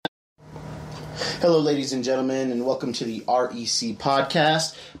Hello, ladies and gentlemen, and welcome to the REC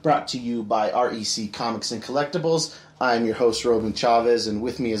podcast, brought to you by REC Comics and Collectibles. I'm your host, Robin Chavez, and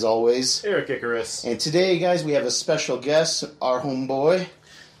with me, as always, Eric Icarus. And today, guys, we have a special guest, our homeboy,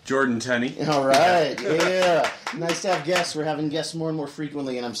 Jordan Tunney. All right, yeah. Nice to have guests. We're having guests more and more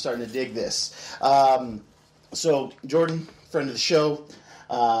frequently, and I'm starting to dig this. So, Jordan, friend of the show,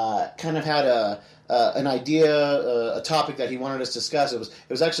 kind of had an idea, a topic that he wanted us to discuss. It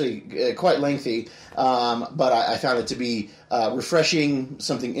was actually quite lengthy, but I found it to be refreshing,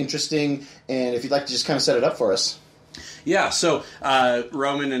 something interesting, and if you'd like to just kind of set it up for us. Yeah, so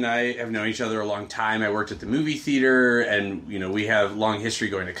Roman and I have known each other a long time. I worked at the movie theater, and we have long history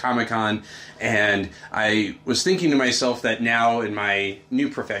going to Comic-Con, and I was thinking to myself that now in my new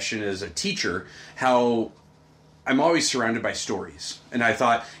profession as a teacher, how I'm always surrounded by stories. And I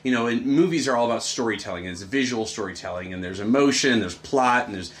thought, and movies are all about storytelling, and it's visual storytelling, and there's emotion, there's plot,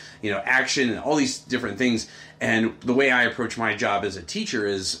 and there's, action, and all these different things. And the way I approach my job as a teacher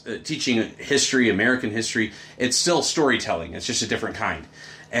is teaching history, American history. It's still storytelling. It's just a different kind.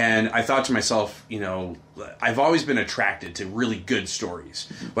 And I thought to myself, I've always been attracted to really good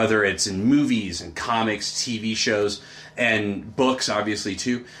stories, whether it's in movies and comics, TV shows, and books, obviously,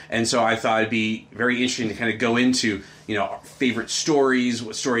 too. And so I thought it'd be very interesting to kind of go into, our favorite stories,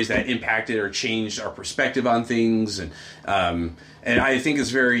 what stories that impacted or changed our perspective on things. And I think it's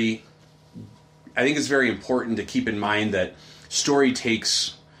very important to keep in mind that story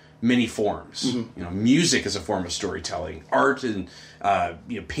takes many forms. Mm-hmm. Music is a form of storytelling. Art and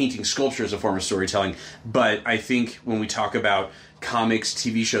painting, sculpture is a form of storytelling. But I think when we talk about comics,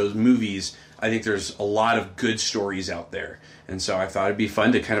 TV shows, movies, I think there's a lot of good stories out there. And so I thought it'd be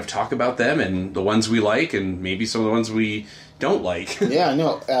fun to kind of talk about them and the ones we like and maybe some of the ones we don't like. Yeah,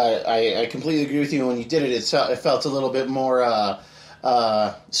 no, I completely agree with you. When you did it, it felt a little bit more...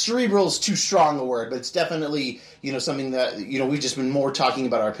 cerebral is too strong a word, but it's definitely, something that, we've just been more talking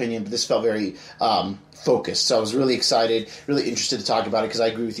about our opinion, but this felt very focused. So I was really excited, really interested to talk about it because I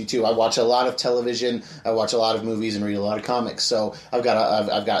agree with you too. I watch a lot of television, I watch a lot of movies, and read a lot of comics. So I've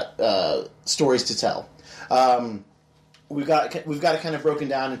got stories to tell. We've got it kind of broken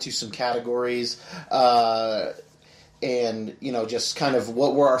down into some categories, and just kind of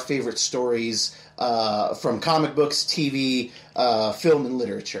what were our favorite stories from comic books, TV, film, and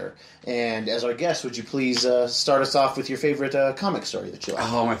literature. And as our guest, would you please start us off with your favorite comic story that you like?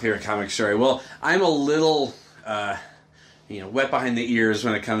 Oh, my favorite comic story. Well, I'm a little, wet behind the ears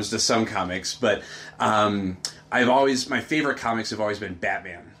when it comes to some comics, but my favorite comics have always been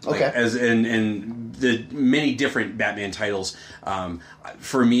Batman. Okay. And the many different Batman titles.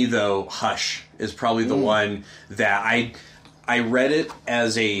 For me, though, Hush is probably the one that I read it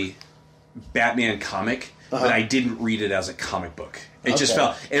as a Batman comic, but I didn't read it as a comic book. It just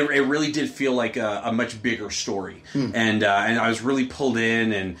felt it really did feel like a much bigger story, and I was really pulled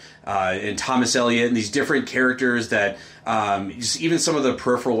in, and Thomas Elliot and these different characters that just even some of the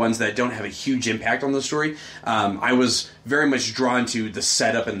peripheral ones that don't have a huge impact on the story. I was very much drawn to the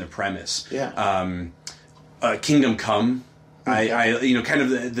setup and the premise. Yeah. Kingdom Come. I kind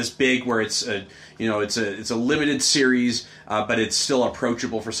of this big where it's it's a limited series, but it's still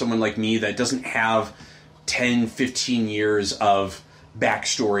approachable for someone like me that doesn't have 10, 15 years of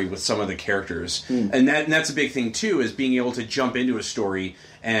backstory with some of the characters. And that's a big thing too, is being able to jump into a story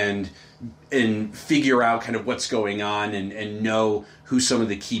and figure out kind of what's going on and know who some of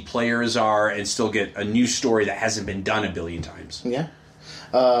the key players are and still get a new story that hasn't been done a billion times. Yeah.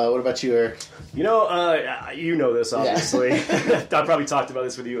 What about you, Eric? You know this, obviously. I've probably talked about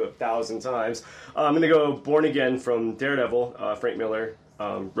this with you 1,000 times. I'm going to go Born Again from Daredevil. Frank Miller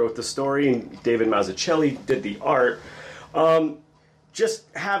wrote the story, and David Mazzucchelli did the art. Just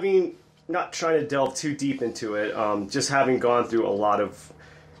having, not trying to delve too deep into it, just having gone through a lot of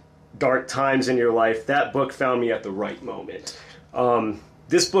dark times in your life, that book found me at the right moment.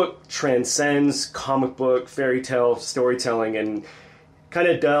 This book transcends comic book, fairy tale, storytelling, and kind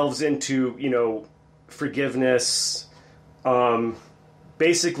of delves into, forgiveness.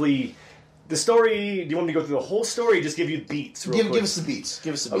 Basically, the story, do you want me to go through the whole story or just give you beats real quick? Give us the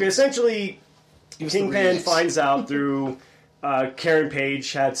beats. Okay, essentially, Kingpin finds out through Karen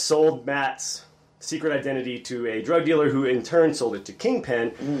Page had sold Matt's secret identity to a drug dealer who in turn sold it to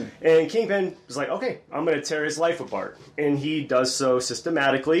Kingpin. And Kingpin was like, okay, I'm going to tear his life apart. And he does so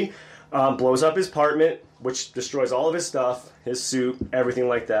systematically, blows up his apartment, which destroys all of his stuff, his suit, everything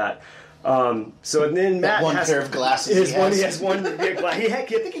like that. So and then Matt has pair of glasses. He has one big glass. I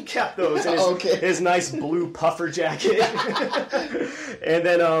think he kept those in his nice blue puffer jacket. And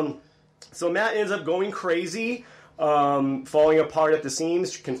then, so Matt ends up going crazy. falling apart at the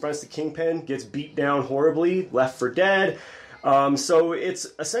seams, confronts the Kingpin, gets beat down horribly, left for dead. So it's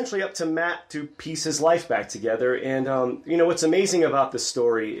essentially up to Matt to piece his life back together. And, what's amazing about this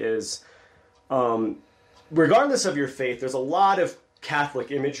story is, regardless of your faith, there's a lot of Catholic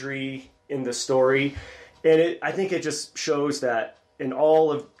imagery in the story. And I think it just shows that in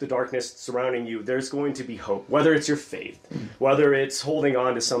all of the darkness surrounding you, there's going to be hope, whether it's your faith, whether it's holding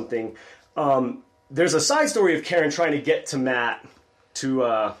on to something. There's a side story of Karen trying to get to Matt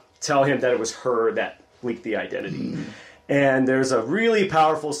to tell him that it was her that leaked the identity. And there's a really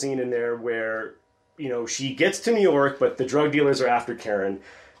powerful scene in there where, she gets to New York, but the drug dealers are after Karen.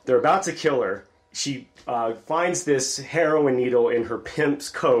 They're about to kill her. She finds this heroin needle in her pimp's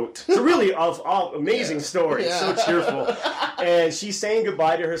coat. It's a really amazing story. Yeah. So cheerful. And she's saying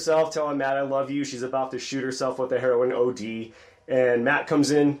goodbye to herself, telling Matt, I love you. She's about to shoot herself with a heroin OD. And Matt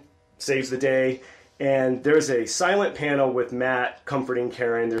comes in, saves the day. And there's a silent panel with Matt comforting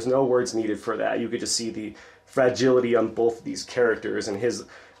Karen. There's no words needed for that. You could just see the fragility on both of these characters and his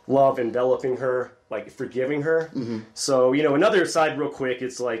love enveloping her, like forgiving her. So, another side real quick,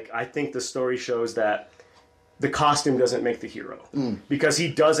 it's like, I think the story shows that the costume doesn't make the hero. Because he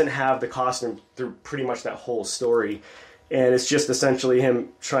doesn't have the costume through pretty much that whole story. And it's just essentially him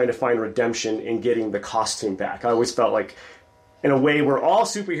trying to find redemption in getting the costume back. I always felt like, in a way, we're all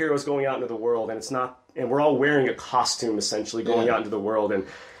superheroes going out into the world, and we're all wearing a costume essentially going out into the world, and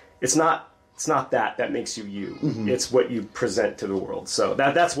it's not that makes you you. It's what you present to the world. So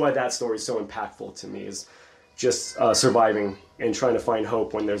that's why that story is so impactful to me, is just surviving and trying to find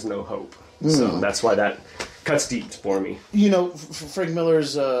hope when there's no hope. So that's why that cuts deep for me. Frank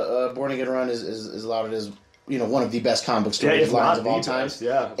Miller's Born Again run is lauded as one of the best comic book storylines of all time.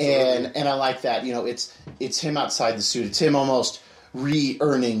 Yeah, and I like that. It's him outside the suit. It's him almost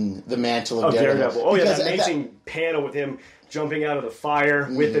re-earning the mantle of Daredevil. Oh, that amazing panel with him jumping out of the fire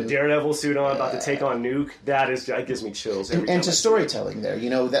with the Daredevil suit on, about to take on Nuke. That gives me chills. And to storytelling there,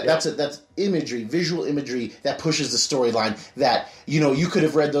 that's imagery, visual imagery that pushes the storyline. That you could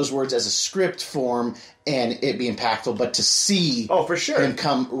have read those words as a script form and it be impactful, but to see, for sure,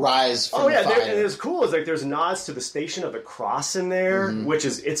 him rise from the fire. And it's cool. It's like there's nods to the Station of the Cross in there, which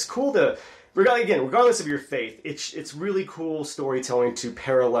is it's cool to. Regardless of your faith, it's really cool storytelling to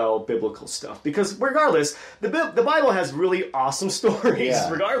parallel biblical stuff. Because regardless, the Bible has really awesome stories.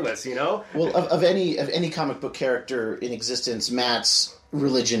 Yeah. Regardless, Well, of any comic book character in existence, Matt's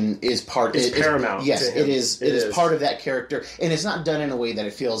religion is paramount. Yes, it is part of that character, and it's not done in a way that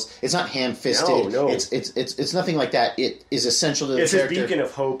it's not ham-fisted. No. It's nothing like that. It is essential to the character. It's a beacon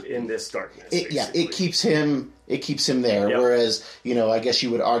of hope in this darkness. It keeps him. It keeps him there. Yep. Whereas, I guess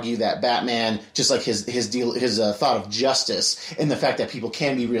you would argue that Batman, just like his thought of justice and the fact that people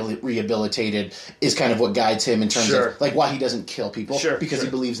can be really rehabilitated, is kind of what guides him in terms of like why he doesn't kill people because he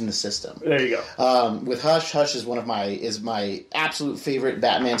believes in the system. There you go. With Hush is my absolute favorite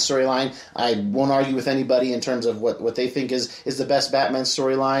Batman storyline. I won't argue with anybody in terms of what they think is the best Batman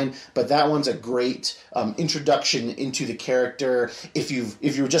storyline, but that one's a great introduction into the character. If you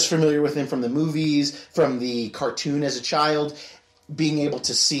were just familiar with him from the movies, from the cartoon as a child, being able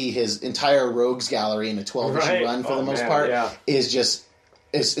to see his entire rogues gallery in a 12-issue run for the most part is just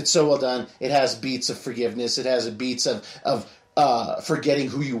it's so well done. It has beats of forgiveness. It has beats of forgetting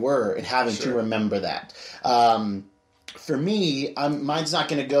who you were and having to remember that. For me, mine's not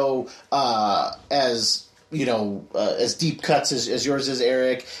going to go as deep cuts as yours is,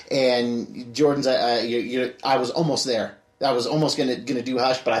 Eric, and Jordan's. I was almost there. I was almost gonna do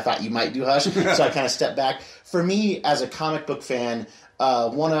Hush, but I thought you might do Hush, so I kind of stepped back. For me, as a comic book fan,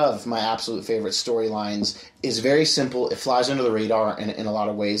 one of my absolute favorite storylines is very simple. It flies under the radar in a lot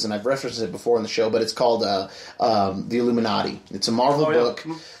of ways, and I've referenced it before in the show, but it's called The Illuminati. It's a Marvel book,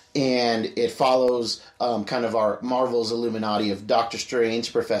 and it follows kind of our Marvel's Illuminati of Doctor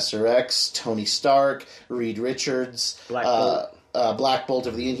Strange, Professor X, Tony Stark, Reed Richards, Black Bolt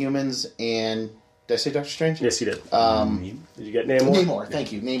of the Inhumans, and... Did I say Doctor Strange? Yes, you did. Did you get Namor? Namor,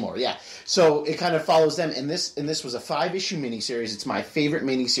 thank you, Namor. Yeah. So it kind of follows them, and this was a 5-issue miniseries. It's my favorite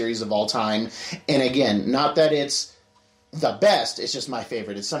miniseries of all time, and again, not that it's the best. It's just my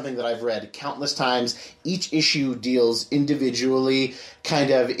favorite. It's something that I've read countless times. Each issue deals individually,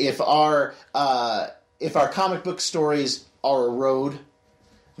 kind of if our comic book stories are a road,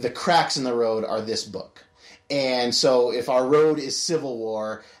 the cracks in the road are this book. And so if our road is Civil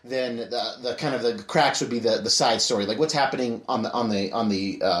War, then the kind of the cracks would be the side story, like what's happening on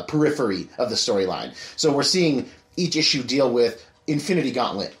the periphery of the storyline. So we're seeing each issue deal with Infinity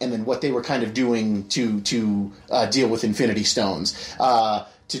Gauntlet, and then what they were kind of doing to deal with Infinity Stones, to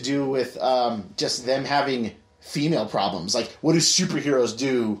do with just them having female problems. Like, what do superheroes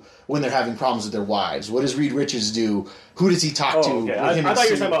do when they're having problems with their wives? What does Reed Richards do? Who does he talk to? Okay. I thought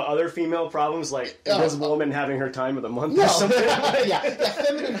you were talking about other female problems, like Invisible Woman having her time of the month or something. yeah,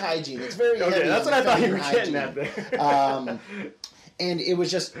 feminine hygiene. It's very okay. That's what I thought you were getting at there. And it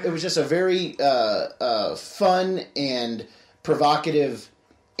was just a very fun and provocative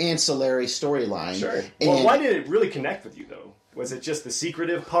ancillary storyline. Sure. Well, why did it really connect with you though? Was it just the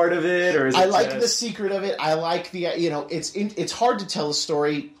secretive part of it, or is it I like the secret of it. I like the it's hard to tell a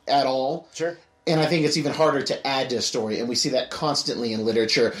story at all. Sure. And I think it's even harder to add to a story, and we see that constantly in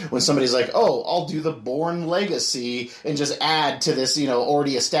literature when somebody's like, "Oh, I'll do the Bourne legacy and just add to this,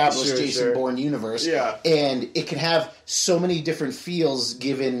 already established Jason Bourne universe." Yeah. And it can have so many different feels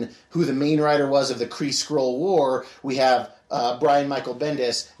given who the main writer was of the Kree-Skrull War. We have Brian Michael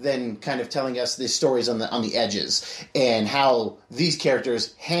Bendis then kind of telling us the stories on the edges and how these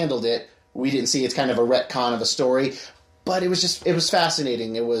characters handled it. We didn't see it's kind of a retcon of a story. But it was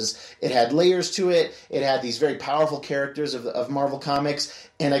fascinating. It had layers to it. It had these very powerful characters of Marvel Comics.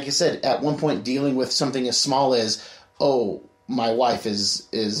 And like I said, at one point dealing with something as small as, oh, my wife is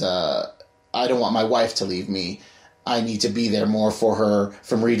I don't want my wife to leave me. I need to be there more for her,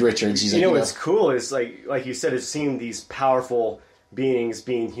 from Reed Richards. He's what's cool is like you said, it's seeing these powerful beings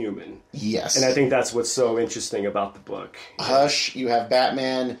being human. Yes. And I think that's what's so interesting about the book. Hush, you have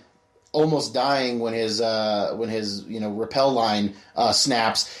Batman almost dying when his rappel line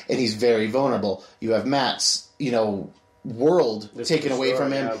snaps, and he's very vulnerable. You have Matt's world taken away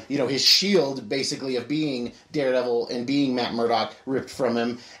from him. Yeah. His shield basically of being Daredevil and being Matt Murdock ripped from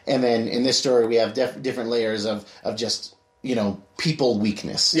him. And then in this story we have different layers of just people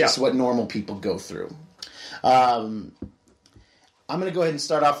weakness. Yeah. Just what normal people go through. I'm going to go ahead and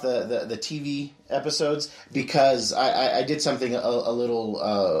start off the TV episodes because I did something a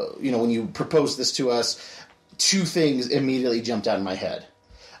little, when you proposed this to us, two things immediately jumped out in my head.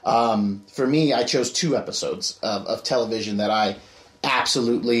 For me, I chose 2 episodes of television that I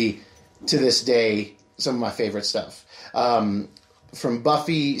absolutely, to this day, some of my favorite stuff. From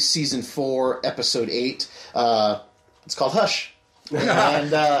Buffy Season 4, Episode 8, it's called Hush.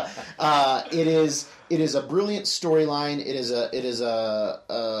 And it is a brilliant storyline. It is a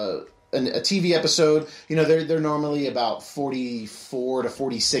TV episode. They're normally about 44 to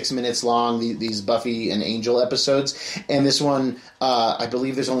 46 minutes long. These Buffy and Angel episodes, and this one, I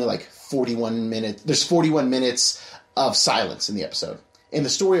believe, there's only like 41 minutes. There's 41 minutes of silence in the episode. And the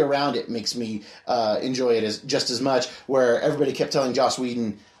story around it makes me enjoy it just as much. Where everybody kept telling Joss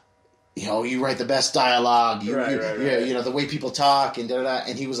Whedon, you write the best dialogue, the way people talk, and da-da-da.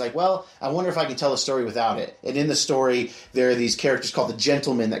 And he was like, well, I wonder if I can tell a story without it. And in the story, there are these characters called the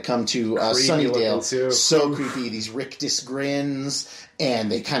Gentlemen that come to Sunnydale. So creepy. These rictus grins, and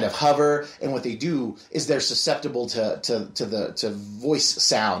they kind of hover. And what they do is they're susceptible to voice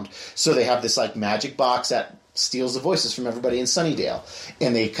sound. So they have this like magic box that steals the voices from everybody in Sunnydale.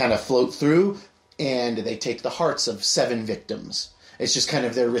 And they kind of float through, and they take the hearts of 7 victims. It's just kind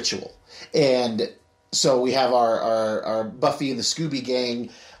of their ritual. And so we have our Buffy and the Scooby Gang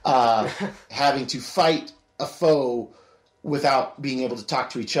having to fight a foe without being able to talk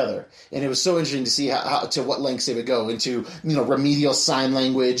to each other. And it was so interesting to see how to what lengths they would go into, remedial sign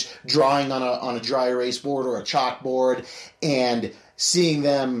language, drawing on a dry erase board or a chalkboard, and seeing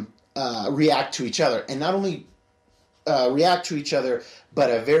them react to each other. And not only react to each other, but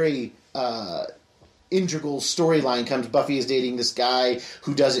a very integral storyline comes. Buffy is dating this guy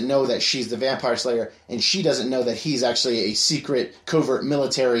who doesn't know that she's the vampire slayer, and she doesn't know that he's actually a secret, covert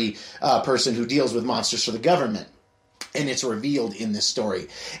military person who deals with monsters for the government. And it's revealed in this story.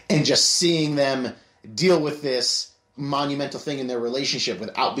 And just seeing them deal with this monumental thing in their relationship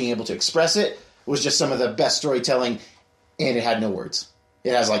without being able to express it was just some of the best storytelling, and it had no words.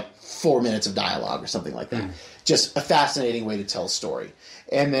 It has like 4 minutes of dialogue or something like that. Just a fascinating way to tell a story.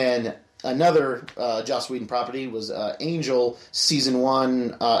 And then another Joss Whedon property was Angel Season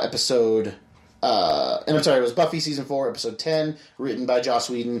 1 episode... it was Buffy Season 4 Episode 10, written by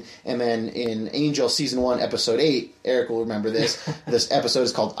Joss Whedon. And then in Angel Season 1 Episode 8, Eric will remember this. This episode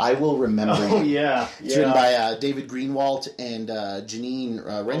is called I Will Remember You. Oh, yeah. It's written by David Greenwalt and Janine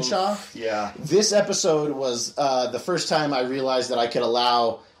Renshaw. Yeah. This episode was the first time I realized that I could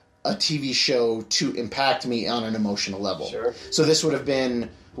allow a TV show to impact me on an emotional level. Sure. So this would have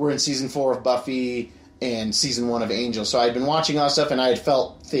been... We're in Season 4 of Buffy and Season 1 of Angel. So I'd been watching all this stuff, and I had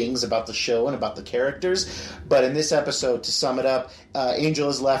felt things about the show and about the characters. But in this episode, to sum it up, Angel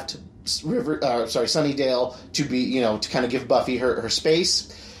has left Sunnydale to be, to kind of give Buffy her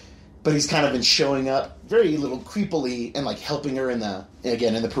space. but he's kind of been showing up very little creepily and like helping her in the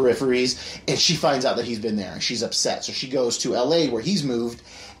peripheries, and she finds out that he's been there and she's upset. So she goes to LA where he's moved,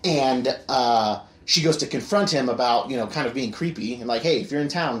 and she goes to confront him about, kind of being creepy and like, hey, if you're in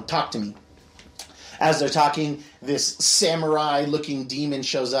town, talk to me. As they're talking, this samurai-looking demon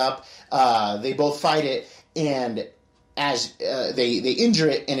shows up. They both fight it, and as they injure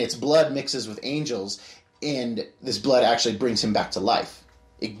it, and its blood mixes with Angel's, and this blood actually brings him back to life.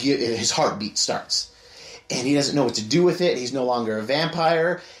 His heartbeat starts, and he doesn't know what to do with it. He's no longer a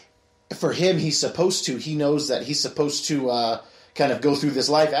vampire. For him, he knows that he's supposed to kind of go through this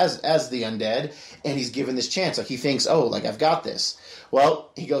life as the undead, and he's given this chance. Like, he thinks, I've got this. Well,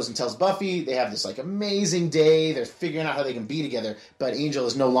 he goes and tells Buffy. They have this like amazing day. They're figuring out how they can be together, but Angel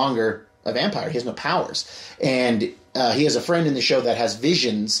is no longer a vampire. He has no powers, and he has a friend in the show that has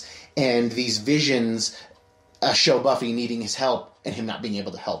visions, and these visions show Buffy needing his help and him not being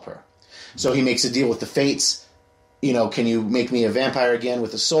able to help her. So he makes a deal with the Fates. Can you make me a vampire again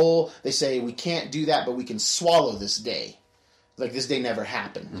with a soul? They say, we can't do that, but we can swallow this day. Like, this day never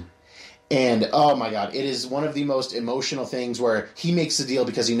happened. Mm. And, oh my God, it is one of the most emotional things where he makes the deal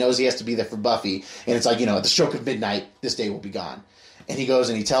because he knows he has to be there for Buffy. And it's like, at the stroke of midnight, this day will be gone. And he goes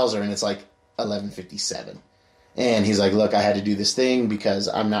and he tells her, and it's like 11:57. And he's like, look, I had to do this thing because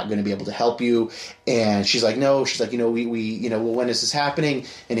I'm not going to be able to help you. And she's like, no. She's like, well, when is this happening?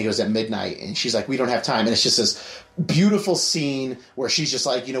 And he goes, at midnight. And she's like, we don't have time. And it's just this beautiful scene where she's just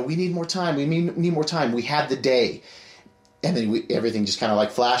like, we need more time. We need more time. We had the day. And then everything just kind of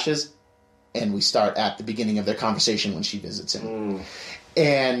like flashes. And we start at the beginning of their conversation when she visits him.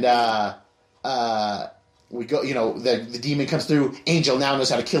 And we go, the demon comes through. Angel now knows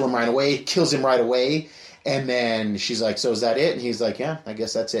how to kill him right away, kills him right away. And then she's like, so is that it? And he's like, yeah, I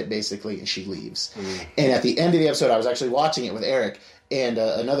guess that's it, basically. And she leaves. And at the end of the episode, I was actually watching it with Eric and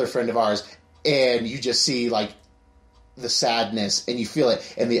another friend of ours, and you just see, like, the sadness, and you feel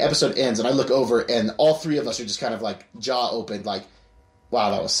it. And the episode ends, and I look over, and all three of us are just kind of, like, jaw open, like, wow,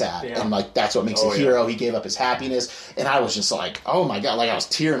 that was sad. Yeah. And, like, that's what makes a hero. He gave up his happiness. And I was just like, oh, my God. Like, I was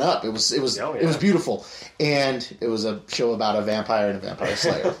tearing up. It was beautiful. And it was a show about a vampire and a vampire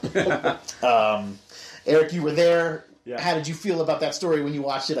slayer. Eric, you were there. Yeah. How did you feel about that story when you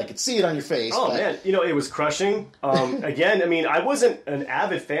watched it? I could see it on your face. Oh, man. It was crushing. Again, I wasn't an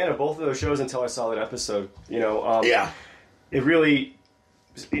avid fan of both of those shows until I saw that episode. It really,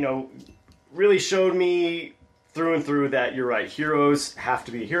 really showed me through and through that you're right. Heroes have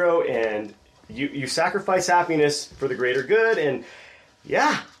to be a hero, and you sacrifice happiness for the greater good, and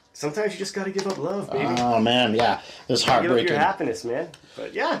sometimes you just got to give up love, baby. Oh, man, yeah. It was heartbreaking. Give up your happiness, man.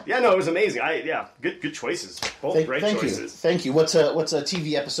 But it was amazing. Good choices. Both great choices. Thank you. What's a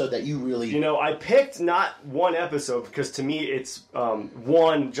TV episode that you really... I picked not one episode, because to me it's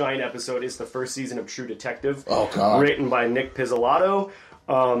one giant episode. It's the first season of True Detective. Oh, God. Written by Nick Pizzolatto.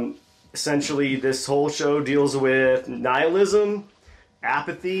 Essentially, this whole show deals with nihilism,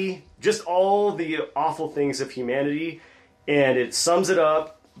 apathy, just all the awful things of humanity, and it sums it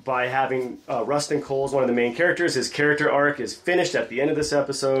up by having Rustin Cole's one of the main characters. His character arc is finished at the end of this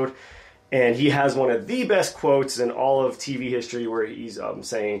episode, and he has one of the best quotes in all of TV history where he's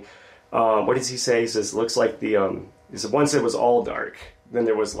saying, what does he say? He says, looks like once it was all dark, then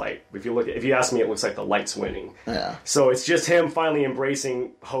there was light. If you ask me, it looks like the light's winning. Yeah. So it's just him finally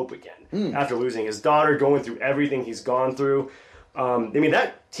embracing hope again after losing his daughter, going through everything he's gone through.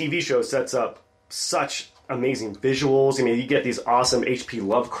 That TV show sets up such amazing visuals. You get these awesome H.P.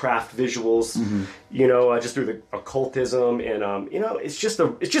 Lovecraft visuals, just through the occultism, and it's just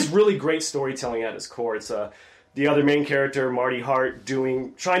really great storytelling at its core. It's the other main character, Marty Hart,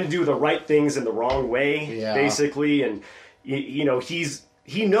 trying to do the right things in the wrong way, basically, and he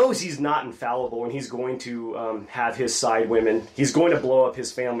knows he's not infallible, and he's going to have his side women. He's going to blow up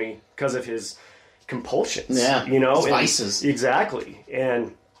his family because of his compulsions. Yeah, his vices. Exactly,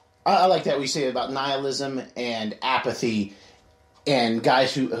 and I like that we say about nihilism and apathy, and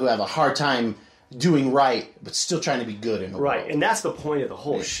guys who have a hard time doing right but still trying to be good in the world. Right, and that's the point of the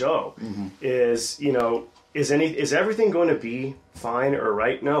whole show. Is is everything going to be fine or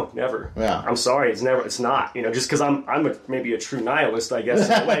right? No, never. Yeah. I'm sorry, it's not. Just because I'm maybe a true nihilist, I guess,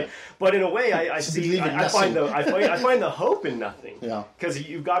 in a way. But in a way, I find the hope in nothing. Yeah. Because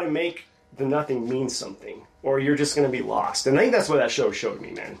you've got to make the nothing mean something, or you're just going to be lost. And I think that's what that show showed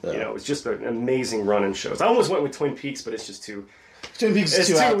me, man. Yeah. It's just an amazing run in shows. I almost went with Twin Peaks, but it's just too... Twin Peaks is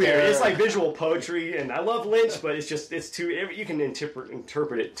too weird. There. It's like visual poetry, and I love Lynch, but it's too... You can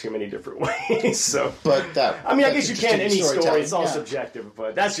interpret it too many different ways. So, but I guess you can any story. It's all subjective,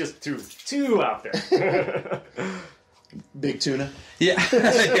 but that's just too out there. Big tuna. Yeah.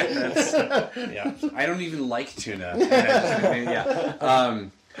 Yeah. I don't even like tuna. Yeah.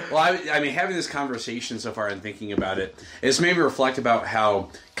 Well, I mean, having this conversation so far and thinking about it, it's made me reflect about how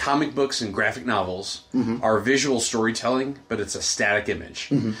comic books and graphic novels are visual storytelling, but it's a static image.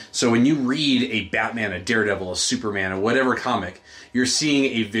 So when you read a Batman, a Daredevil, a Superman, or whatever comic, you're seeing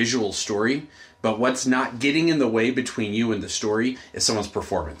a visual story, but what's not getting in the way between you and the story is someone's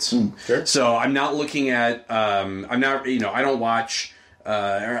performance. Sure. So I'm not looking at, I don't watch,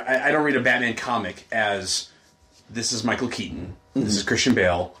 or I don't read a Batman comic as, this is Michael Keaton. This is Christian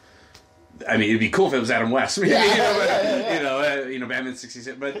Bale. I mean, it'd be cool if it was Adam West. Batman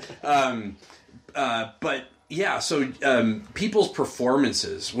 66. But yeah. So people's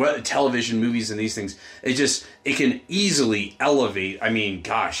performances, television, movies, and these things, it can easily elevate. I mean,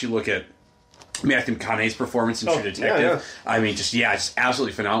 gosh, you look at Matthew McConaughey's performance in True Detective. Yeah. I mean, just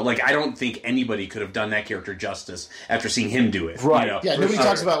absolutely phenomenal. Like, I don't think anybody could have done that character justice after seeing him do it. Right. Yeah, nobody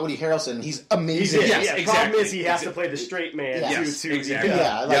talks about Woody Harrelson. He's amazing. Yes, exactly. The problem is he has to play the straight man. Yes, exactly.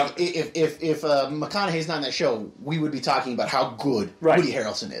 Yeah, like, if McConaughey's not in that show, we would be talking about how good Woody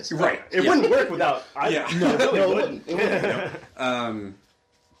Harrelson is. Right. It wouldn't work without either. No, it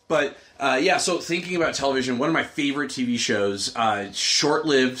wouldn't. So thinking about television, one of my favorite TV shows,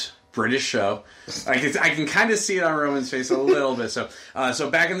 short-lived British show. I can kind of see it on Roman's face a little bit. So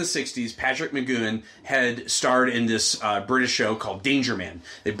back in the 60s, Patrick McGoohan had starred in this British show called Danger Man.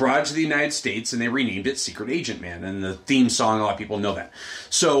 They brought it to the United States and they renamed it Secret Agent Man. And the theme song, a lot of people know that.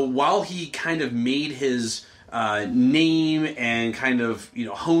 So while he kind of made his name and kind of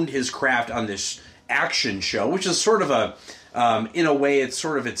honed his craft on this action show, which is sort of in a way, it's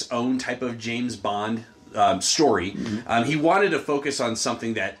sort of its own type of James Bond story. He wanted to focus on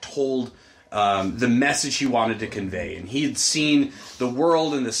something that told the message he wanted to convey. And he had seen the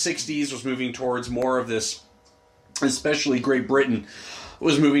world in the 60s was moving towards more of this, especially Great Britain,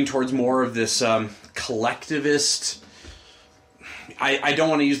 was moving towards more of this collectivist. I don't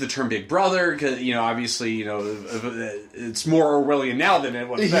want to use the term Big Brother because, obviously, it's more Orwellian now than it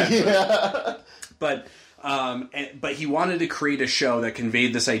was then. But he wanted to create a show that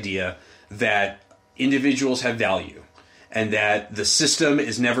conveyed this idea that individuals have value and that the system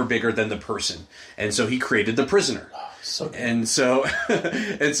is never bigger than the person. And so he created The Prisoner. So good. And so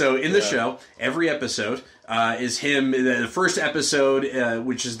in the show, every episode is him. The first episode,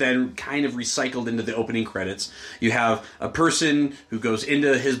 which is then kind of recycled into the opening credits, you have a person who goes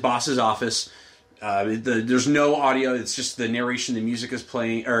into his boss's office. There's no audio. It's just the narration. The music is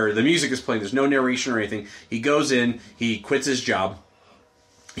playing. There's no narration or anything. He goes in. He quits his job.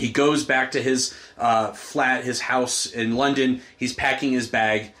 He goes back to his flat, his house in London. He's packing his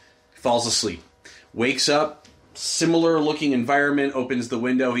bag, falls asleep. Wakes up, similar looking environment, opens the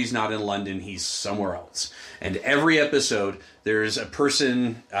window. He's not in London, he's somewhere else. And every episode, there's a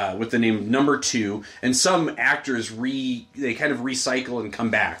person with the name Number 2, and some actors they kind of recycle and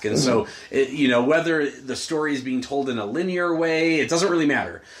come back. And so, whether the story is being told in a linear way, it doesn't really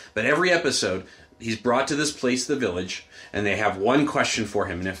matter. But every episode, he's brought to this place, the village, and they have one question for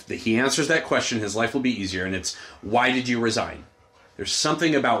him. And if he answers that question, his life will be easier. And it's, why did you resign? There's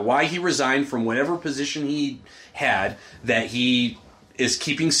something about why he resigned from whatever position he had that he is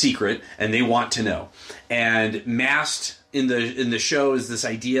keeping secret, and they want to know. And masked in the show is this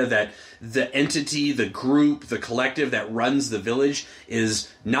idea that the entity, the group, the collective that runs the village is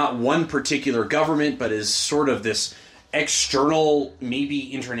not one particular government, but is sort of this external,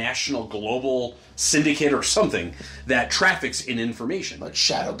 maybe international, global syndicate or something that traffics in information, like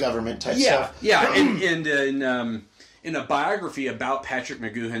shadow government type stuff. Yeah, and in a biography about Patrick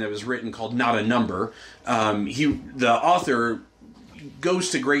McGoohan that was written called Not a Number, the author goes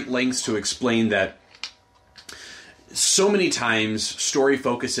to great lengths to explain that so many times story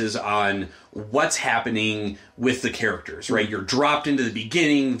focuses on what's happening with the characters, right? You're dropped into the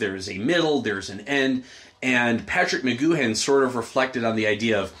beginning, there's a middle, there's an end. And Patrick McGoohan sort of reflected on the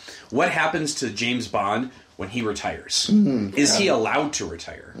idea of what happens to James Bond when he retires. Is he allowed to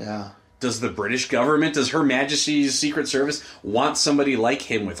retire? Yeah. Does the British government, does Her Majesty's Secret Service want somebody like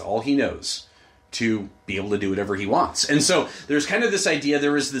him with all he knows to be able to do whatever he wants? And so there's kind of this idea,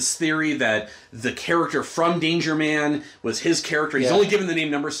 there was this theory that the character from Danger Man was his character. He's only given the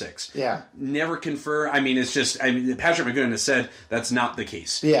name Number 6. Yeah. Never confirm. I mean, it's just, Patrick McGoohan has said that's not the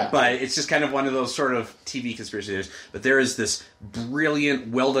case. Yeah. But it's just kind of one of those sort of TV conspiracy theories. But there is this brilliant,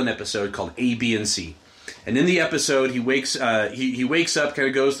 well-done episode called A, B, and C. And in the episode, he wakes up, kind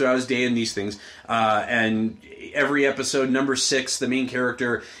of goes throughout his day and these things, and every episode, Number 6, the main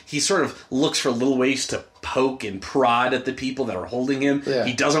character, he sort of looks for little ways to poke and prod at the people that are holding him. Yeah.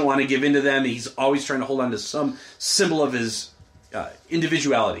 He doesn't want to give in to them. He's always trying to hold on to some symbol of his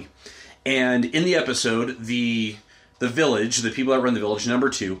individuality. And in the episode, the village, the people that run the village, number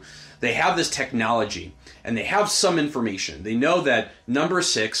 2, they have this technology, and they have some information. They know that number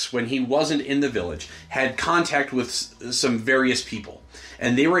 6, when he wasn't in the village, had contact with some various people.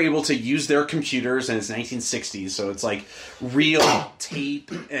 And they were able to use their computers, and it's 1960s, so it's like real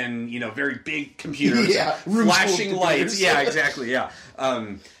tape and, very big computers, flashing lights. Yeah, exactly, yeah.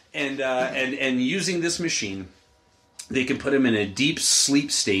 And using this machine, they can put him in a deep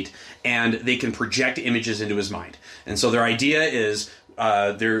sleep state, and they can project images into his mind. And so their idea is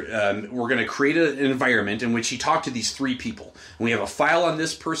we're going to create an environment in which he talked to these 3 people. And we have a file on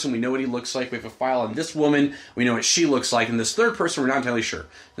this person, we know what he looks like. We have a file on this woman, we know what she looks like. And this third person, we're not entirely sure. And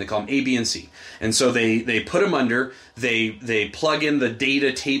they call him A, B, and C. And so they put him under, they plug in the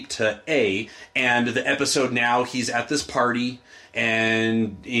data tape to A, and the episode now, he's at this party,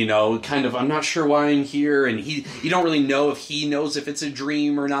 and kind of, I'm not sure why I'm here, and you don't really know if he knows if it's a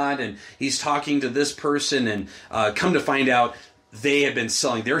dream or not, and he's talking to this person, and come to find out they had been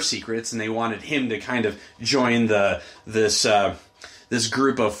selling their secrets, and they wanted him to kind of join this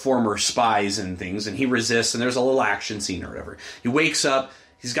group of former spies and things, and he resists, and there's a little action scene or whatever. He wakes up,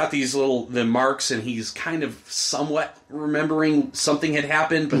 he's got the marks, and he's kind of somewhat remembering something had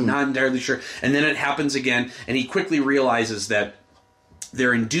happened, but not entirely sure, and then it happens again, and he quickly realizes that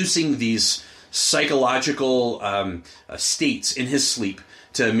they're inducing these psychological states in his sleep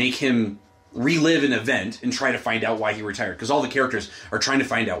to make him relive an event and try to find out why he retired. Because all the characters are trying to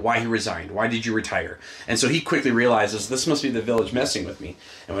find out why he resigned. Why did you retire? And so he quickly realizes, this must be the village messing with me.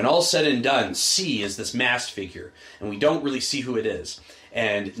 And when all's said and done, C is this masked figure. And we don't really see who it is.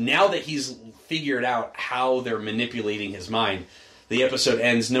 And now that he's figured out how they're manipulating his mind, the episode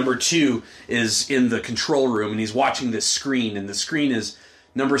ends. Number 2 is in the control room, and he's watching this screen. And the screen is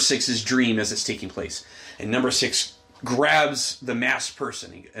number 6's dream as it's taking place. And number 6 grabs the masked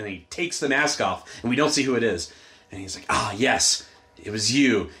person, and he takes the mask off, and we don't see who it is. And he's like, yes, it was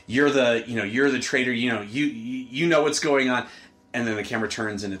you. You're the traitor. You know what's going on. And then the camera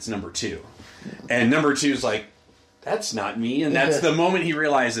turns, and it's number 2. And number 2 is like, that's not me. And that's the moment he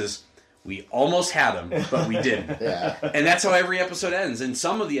realizes, we almost had him, but we didn't. Yeah. And that's how every episode ends. And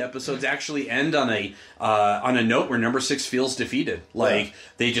some of the episodes actually end on a note where number 6 feels defeated. Like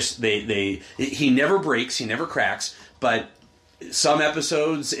he never breaks, he never cracks. But some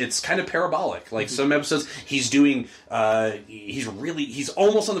episodes, it's kind of parabolic. Like some episodes, he's doing, he's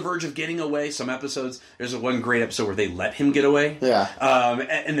almost on the verge of getting away. Some episodes, there's one great episode where they let him get away. Yeah.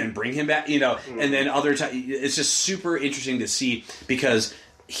 And then bring him back, and then other times, it's just super interesting to see because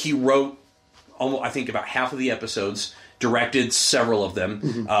he wrote almost, I think, about half of the episodes, directed several of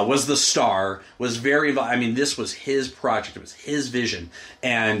them, was the star, was very involved. I mean, this was his project. It was his vision.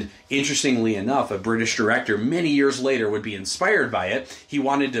 And interestingly enough, a British director many years later would be inspired by it. He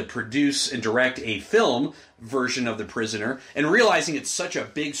wanted to produce and direct a film version of The Prisoner, and realizing it's such a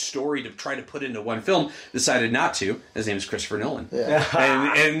big story to try to put into one film, decided not to. His name is Christopher Nolan. Yeah.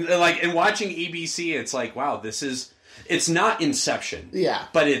 and watching ABC, it's like, wow, it's not Inception. Yeah.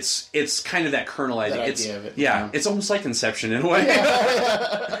 But it's kind of that kernel idea. Idea of it. Yeah, it's almost like Inception in a way.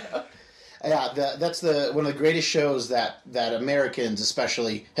 Yeah, that's one of the greatest shows that Americans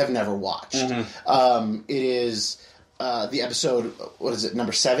especially have never watched. It is the episode, what is it,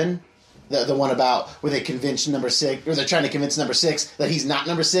 number 7? The one about where they convince number 6, or they're trying to convince number 6 that he's not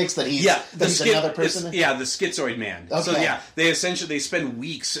number 6, that he's another person. The schizoid man. Okay. So they spend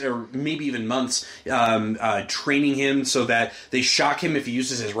weeks or maybe even months training him so that they shock him if he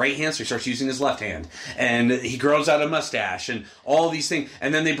uses his right hand, so he starts using his left hand, and he grows out a mustache and all these things,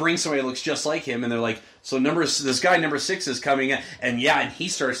 and then they bring somebody that looks just like him, and they're like, so this guy number 6 is coming in, and he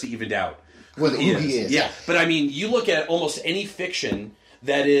starts to even doubt who he is. Yeah, but I mean, you look at almost any fiction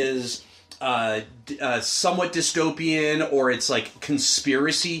that is somewhat dystopian, or it's like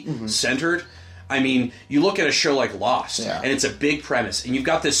conspiracy centered. I mean, you look at a show like Lost, and it's a big premise, and you've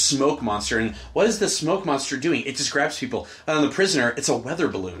got this smoke monster, and what is this smoke monster doing? It just grabs people. On The Prisoner, it's a weather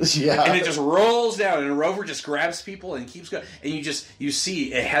balloon. And it just rolls down, and a rover just grabs people and keeps going. And you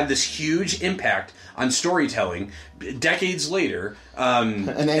see it had this huge impact on storytelling decades later. An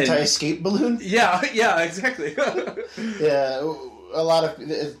anti-escape balloon? Yeah, exactly. Yeah. a lot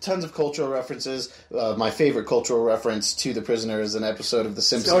of tons of cultural references. My favorite cultural reference to The Prisoner is an episode of The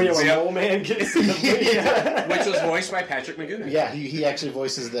Simpsons. Oh yeah, when the old man gets in the which was voiced by Patrick McGoon. Yeah, he actually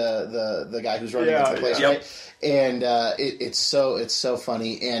voices the guy who's running into the place, right? And it's so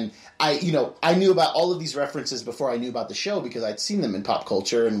funny. And I knew about all of these references before I knew about the show because I'd seen them in pop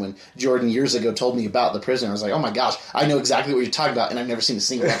culture. And when Jordan years ago told me about The Prisoner, I was like, oh my gosh, I know exactly what you're talking about, and I've never seen a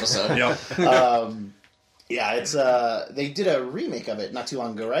single episode. Yeah, it's they did a remake of it not too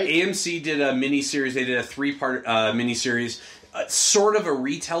long ago, right? AMC did a miniseries. They did a 3-part miniseries, sort of a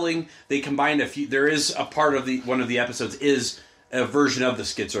retelling. They combined a few. There is a part of one of the episodes is a version of the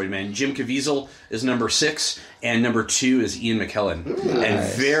Schizoid Man. Jim Caviezel is number 6, and number 2 is Ian McKellen. Nice.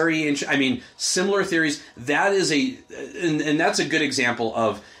 And very interesting. I mean, similar theories. That is and that's a good example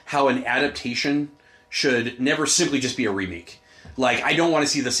of how an adaptation should never simply just be a remake. Like, I don't want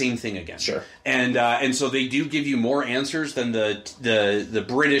to see the same thing again. Sure. And so they do give you more answers than the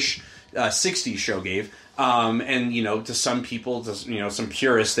British 60s show gave. And, to some people, some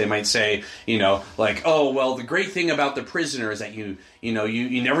purists, they might say, like, oh, well, the great thing about The Prisoner is that you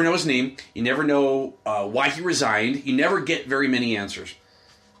never know his name. You never know why he resigned. You never get very many answers.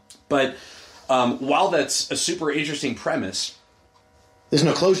 But while that's a super interesting premise... There's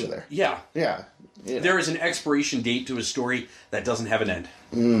no closure there. Yeah. Yeah. There is an expiration date to a story that doesn't have an end.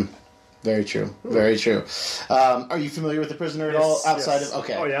 Very true. Very true. Are you familiar with The Prisoner at all? Outside of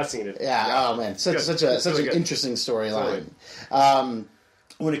okay. Oh yeah, I've seen it. Yeah. Oh man, such an interesting storyline.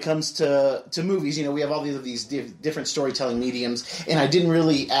 When it comes to movies, we have all these different storytelling mediums, and I didn't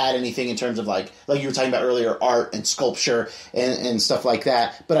really add anything in terms of like you were talking about earlier, art and sculpture and stuff like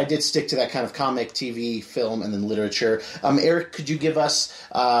that. But I did stick to that kind of comic, TV, film, and then literature. Eric, could you give us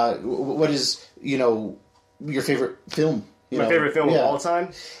what is your favorite film? My favorite film of all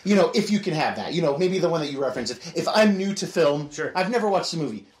time? If you can have that. Maybe the one that you reference. If I'm new to film, sure. I've never watched a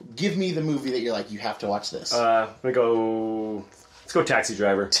movie. Give me the movie that you're like, you have to watch this. Let's go Taxi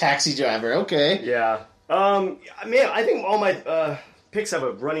Driver. Taxi Driver, okay. Yeah. Man, I think all my picks have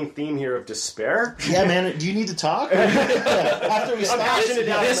a running theme here of despair. Yeah, man. Do you need to talk? After we stop,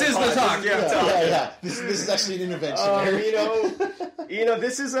 this is the talk. Yeah. This is actually an intervention.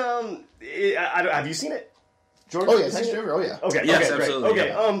 This is have you seen it? Jordan? Oh yeah, Taxi Driver. Oh yeah. Okay. Yes, okay, absolutely.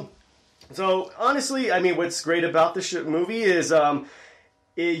 Great. Okay. So honestly, what's great about the movie is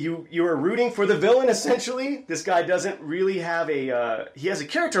you are rooting for the villain. Essentially, this guy doesn't really have he has a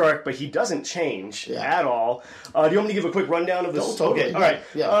character arc, but he doesn't change at all. Do you want me to give a quick rundown of this? Totally. Okay. All right.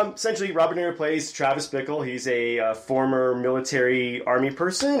 Yeah. Essentially, Robert De Niro plays Travis Bickle. He's a former military army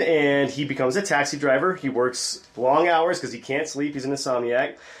person, and he becomes a taxi driver. He works long hours because he can't sleep. He's an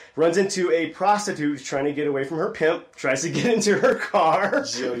insomniac. Runs into a prostitute who's trying to get away from her pimp. Tries to get into her car.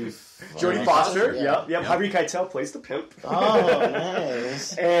 Jodie Foster. Yep. Harvey Keitel plays the pimp. Oh,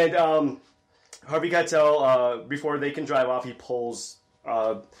 nice. And Harvey Keitel, before they can drive off, he pulls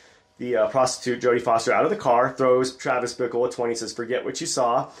the prostitute Jodie Foster out of the car, throws Travis Bickle a 20, says, "Forget what you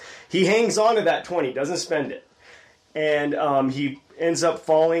saw." He hangs on to that 20, doesn't spend it. And he ends up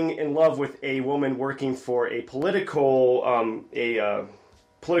falling in love with a woman working for a political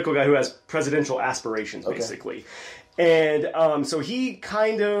guy who has presidential aspirations, basically. And so he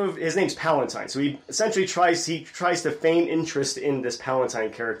his name's Palantine. So he essentially tries to feign interest in this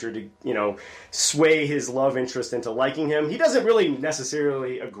Palantine character to, sway his love interest into liking him. He doesn't really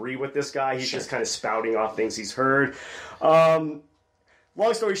necessarily agree with this guy. He's just kind of spouting off things he's heard. Long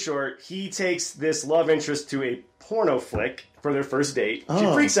story short, he takes this love interest to a porno flick for their first date. She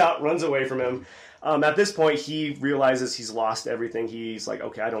freaks out, runs away from him. At this point, he realizes he's lost everything. He's like,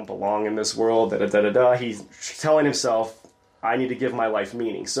 okay, I don't belong in this world, da-da-da-da-da. He's telling himself, I need to give my life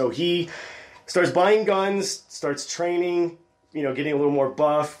meaning. So he starts buying guns, starts training, getting a little more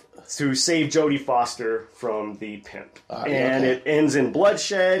buff to save Jodie Foster from the pimp. It ends in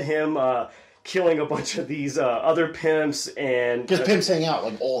bloodshed, him killing a bunch of these other pimps. And because pimps hang out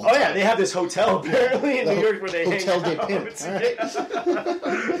like all the time. Oh yeah, they have this hotel apparently in New York where they hang out. Hotel de Pimp.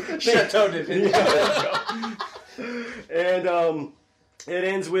 Chateau de Pimp. And it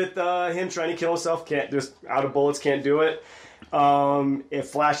ends with him trying to kill himself. Just out of bullets, can't do it. It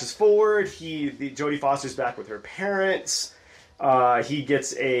flashes forward. Jodie Foster's back with her parents. He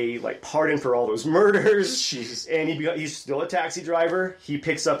gets a pardon for all those murders. Jeez. And he's still a taxi driver. He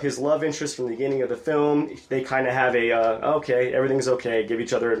picks up his love interest from the beginning of the film. They kind of have okay, everything's okay, give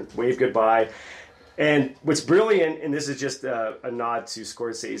each other a wave goodbye. And what's brilliant, and this is just a nod to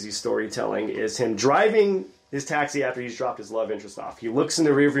Scorsese's storytelling, is him driving his taxi after he's dropped his love interest off. He looks in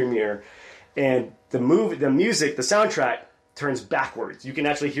the rearview mirror, and the music, the soundtrack, turns backwards. You can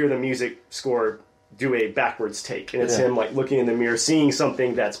actually hear the music score do a backwards take, and it's him like looking in the mirror, seeing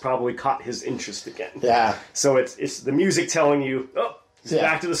something that's probably caught his interest again. Yeah. So it's the music telling you, oh, he's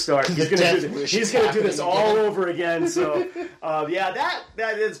back to the start. He's gonna do this all over again. So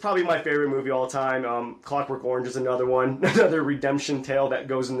that is probably my favorite movie all time. Clockwork Orange is another one, another redemption tale that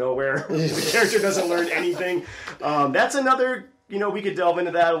goes nowhere. The character doesn't learn anything. That's another. We could delve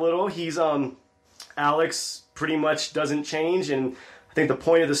into that a little. He's Alex pretty much doesn't change, and I think the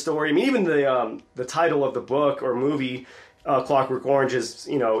point of the story, I mean, even the title of the book or movie, Clockwork Orange, is,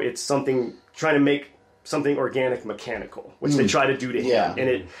 it's something, trying to make something organic mechanical, which they try to do to him.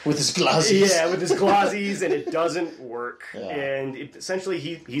 And with his glossies. Yeah, with his glossies, and it doesn't work. Yeah. And essentially,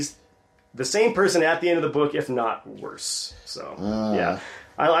 he's the same person at the end of the book, if not worse. So,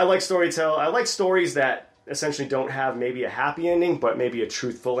 I like storytelling. I like stories that essentially don't have maybe a happy ending, but maybe a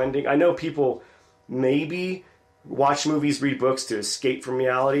truthful ending. I know people maybe watch movies, read books to escape from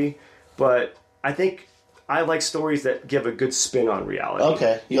reality, but I think I like stories that give a good spin on reality.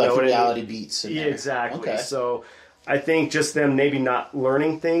 Okay, you like the reality beats. Yeah, exactly. Okay. So I think just them maybe not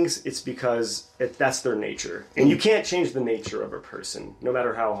learning things, it's because that's their nature. And you can't change the nature of a person, no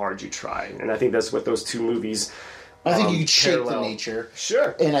matter how hard you try. And I think that's what those two movies I think you could shape the nature.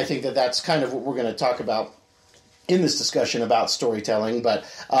 Sure. And I think that's kind of what we're going to talk about in this discussion about storytelling. But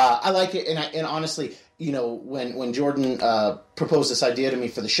I like it, and honestly, when Jordan proposed this idea to me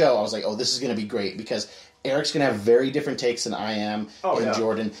for the show, I was like, oh, this is going to be great, because Eric's going to have very different takes than I am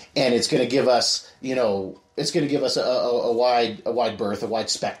Jordan, and it's going to give us, a wide berth, a wide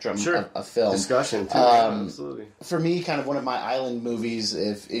spectrum of film discussion. Too. Absolutely. For me, kind of one of my island movies.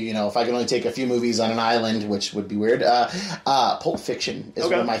 If I can only take a few movies on an island, which would be weird. Pulp Fiction is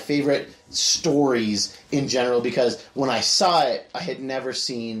one of my favorite stories in general, because when I saw it, I had never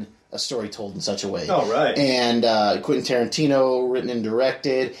seen a story told in such a way. Oh, right. And Quentin Tarantino written and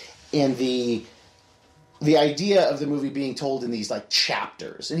directed, and the idea of the movie being told in these like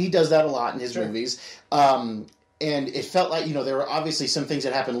chapters, and he does that a lot in his movies. And it felt like, there were obviously some things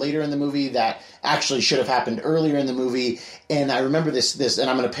that happened later in the movie that actually should have happened earlier in the movie. And I remember this, and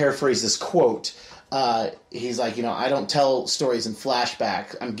I'm going to paraphrase this quote. He's like, I don't tell stories in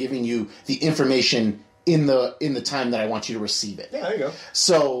flashback. I'm giving you the information in the time that I want you to receive it. Yeah, there you go.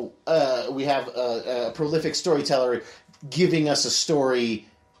 So we have a prolific storyteller giving us a story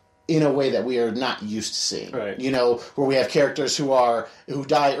in a way that we are not used to seeing. Right. Where we have characters who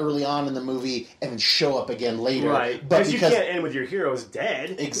die early on in the movie and then show up again later. Right. But because you can't end with your heroes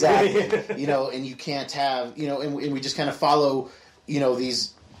dead. Exactly. And you can't have, and we just kind of follow,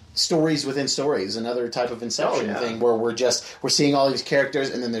 these stories within stories, another type of Inception thing where we're seeing all these characters,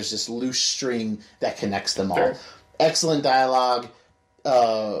 and then there's this loose string that connects them all. Sure. Excellent dialogue,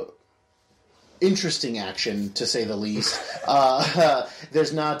 interesting action, to say the least.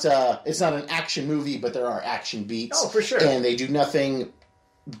 There's not it's not an action movie, but there are action beats. Oh, for sure. And they do nothing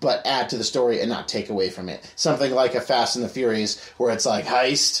but add to the story and not take away from it. Something like a Fast and the Furious, where it's like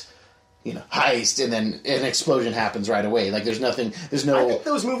heist, and then an explosion happens right away. Like, there's no... I think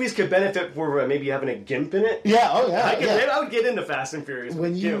those movies could benefit for maybe having a GIMP in it. Yeah, oh yeah. I would get into Fast and Furious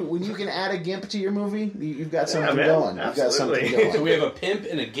when you can add a GIMP to your movie, you've got something going. Absolutely. You've got something going. So we have a pimp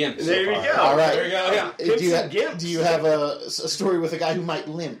and a GIMP so there far. You go. All right. There you go. Yeah. Do you have a story with a guy who might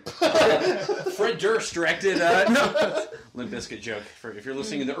limp? Fred Durst directed... no. Limp Bizkit joke, if you're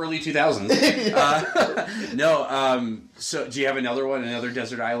listening in the early 2000s. So do you have another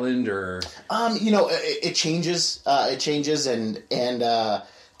desert island, or... it changes. And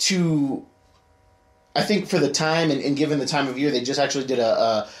I think for the time, and given the time of year, they just actually did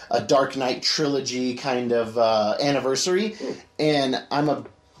a Dark Knight trilogy kind of anniversary, and I'm a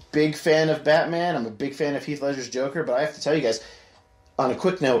big fan of Batman. I'm a big fan of Heath Ledger's Joker, but I have to tell you guys, on a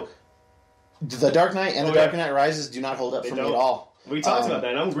quick note, The Dark Knight and The Dark Knight Rises do not hold up for me at all. We talked about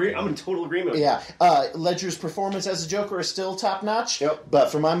that, and I'm in total agreement with that. Ledger's performance as a Joker is still top-notch,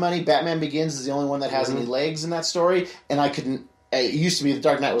 but for my money, Batman Begins is the only one that has any legs in that story, and it used to be The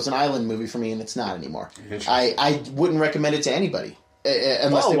Dark Knight was an island movie for me, and it's not anymore. I wouldn't recommend it to anybody.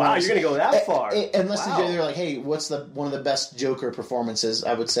 Unless you're going to go that far. Unless they're like, hey, what's one of the best Joker performances,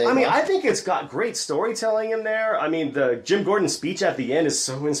 I would say. I think it's got great storytelling in there. The Jim Gordon speech at the end is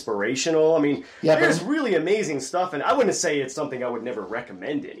so inspirational. There's really amazing stuff, and I wouldn't say it's something I would never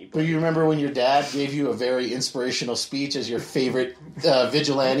recommend to anybody. But you remember when your dad gave you a very inspirational speech as your favorite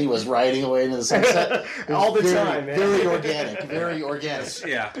vigilante was riding away into the sunset? All the time, man. Very organic. Very organic.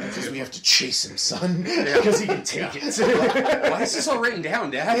 Yeah. Because we have to chase him, son. Because he can take it. Why is this all written down,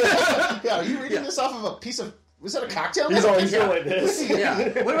 Dad? Yeah, are you reading this off of a piece of Was that a cocktail? He's always going like this.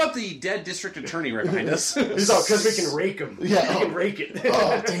 Yeah. What about the dead district attorney right behind us? He's all, because we can rake him. Yeah. We can rake it.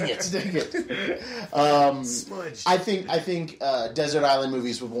 Oh, dang it. Smudge. I think Desert Island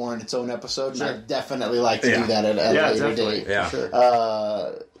movies would warrant its own episode, and I'd definitely like to Yeah. do that at a later definitely. date. Yeah. For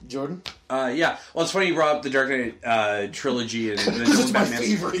sure. Jordan? Yeah. Well, it's funny you brought up the Dark Knight trilogy and the Because it's my Batman.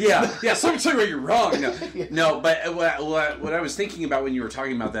 favorite. Yeah. Yeah. So I'm telling you, you're wrong. No, but what I was thinking about when you were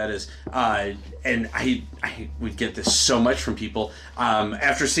talking about that is, and I would get this so much from people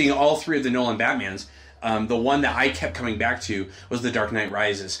after seeing all three of the Nolan Batmans. The one that I kept coming back to was The Dark Knight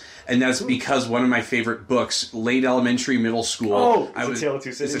Rises. And that's because one of my favorite books, late elementary, middle school... It's A Tale of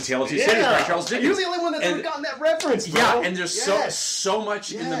Two Cities. It's A Tale of Two Cities by Charles Dickens. You're the only one that's ever gotten that reference, bro. Yeah, and there's so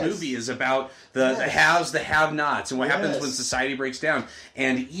much in the movie is about the haves, the have-nots, and what happens when society breaks down.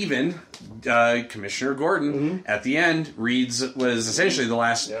 And even Commissioner Gordon, at the end, was essentially the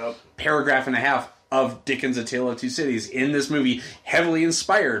last paragraph and a half of Dickens' A Tale of Two Cities in this movie, heavily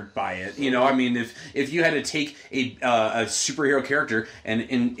inspired by it. You know, I mean, if you had to take a superhero character and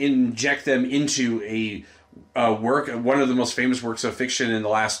inject them into a work, one of the most famous works of fiction in the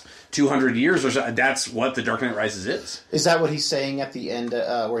last 200 years or so, that's what The Dark Knight Rises is. Is that what he's saying at the end,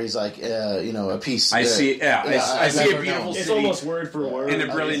 where he's like, a piece? I see a beautiful city. It's almost word for word. And the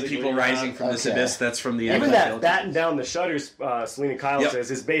brilliant people rising from this abyss. That's from the end. Even that batten down the shutters, Selena Kyle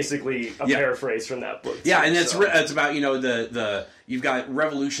says, is basically a paraphrase from that book. Yeah, and it's about, the you've got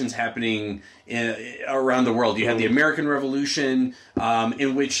revolutions happening around the world. You had the American Revolution,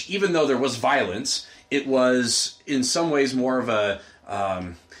 in which, even though there was violence, it was in some ways more of a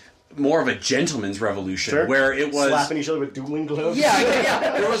gentleman's revolution, where it was slapping each other with dueling gloves.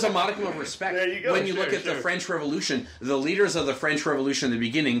 Yeah. There was a modicum of respect. There you go. When you look at the French Revolution, the leaders of the French Revolution in the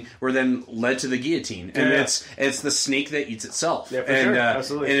beginning were then led to the guillotine, and it's the snake that eats itself. Yeah, for sure.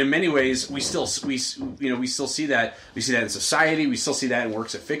 Absolutely. And in many ways, we still see that. We see that in society. We still see that in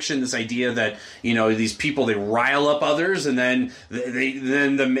works of fiction. This idea that these people, they rile up others, and then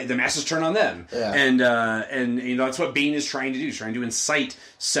the masses turn on them. Yeah. And that's what Bane is trying to do. He's trying to incite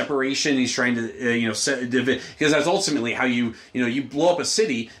separation. He's trying to because that's ultimately how you blow up a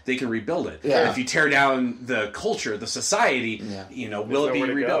city, they can rebuild it. Yeah. If you tear down the culture, the society, will it be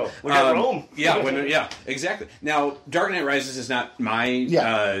rebuilt? Look at Rome. Exactly. Now, Dark Knight Rises is not my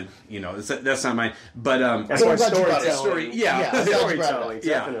that's not mine, but that's my storytelling. Storytelling,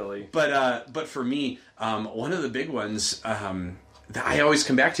 definitely. But for me, one of the big ones that I always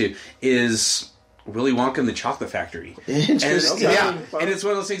come back to is Willy Wonka and the Chocolate Factory. Interesting. And it's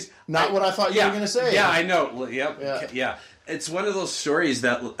one of those things. Not what I thought you were going to say. Yeah, I know. Yeah. It's one of those stories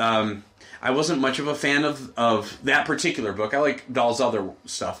that I wasn't much of a fan of that particular book. I like Dahl's other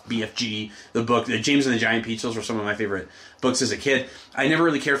stuff, BFG, the book, James and the Giant Peach. Those were some of my favorite books as a kid. I never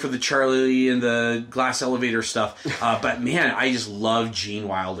really cared for the Charlie and the glass elevator stuff, but man, I just love Gene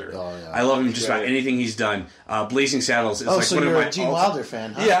Wilder. Oh, yeah. I love him just about anything he's done. Blazing Saddles is like so one you're of my a Gene Wilder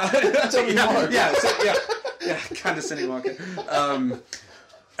fan, huh? Yeah. Tell me more. Yeah, condescending Wonka.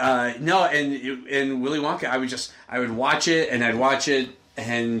 No, and Willy Wonka, I would watch it, and I'd watch it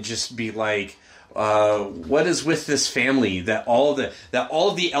and just be like, what is with this family that all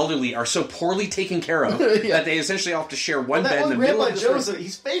of the elderly are so poorly taken care of that they essentially all have to share one bed in the middle of this Joseph,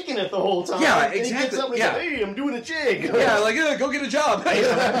 he's faking it the whole time. Yeah, and exactly. He gets up and Yeah. says, hey, I'm doing a jig. Yeah, like go get a job.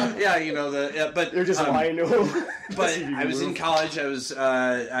 But They're just lying to him. But I was in college. I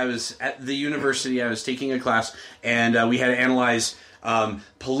was at the university. I was taking a class, and we had to analyze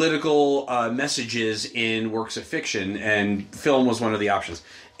political messages in works of fiction, and film was one of the options.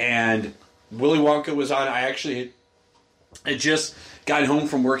 And Willy Wonka was on. I just got home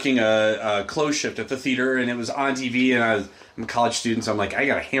from working a close shift at the theater, and it was on TV, and I'm a college student, so I'm like, I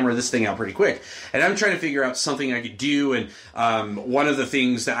gotta hammer this thing out pretty quick. And I'm trying to figure out something I could do, and one of the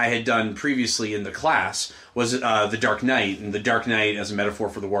things that I had done previously in the class was The Dark Knight, and The Dark Knight as a metaphor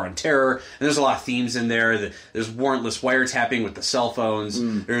for the War on Terror. And there's a lot of themes in there. There's warrantless wiretapping with the cell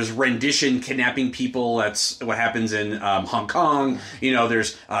phones. There's rendition, kidnapping people. That's what happens in Hong Kong.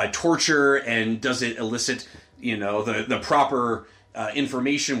 There's torture, and does it elicit the proper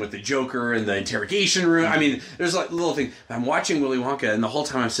information with the Joker and the interrogation room. I mean, there's like little things. I'm watching Willy Wonka, and the whole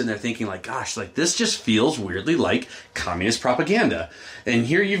time I'm sitting there thinking, like, gosh, like this just feels weirdly like communist propaganda. And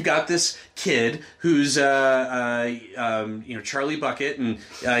here you've got this kid who's Charlie Bucket, and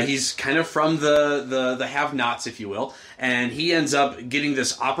he's kind of from the have-nots, if you will, and he ends up getting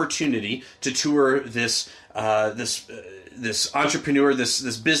this opportunity to tour this entrepreneur,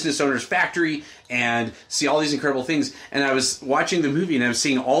 this business owner's factory, and see all these incredible things. And I was watching the movie, and I was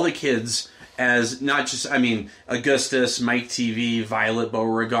seeing all the kids as not just, I mean, Augustus, Mike TV, Violet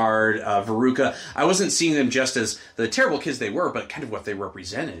Beauregard, Veruca. I wasn't seeing them just as the terrible kids they were, but kind of what they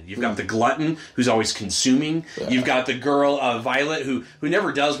represented. You've got the glutton who's always consuming. Yeah. You've got the girl, Violet, who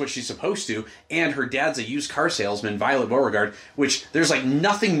never does what she's supposed to, and her dad's a used car salesman, Violet Beauregard, which there's like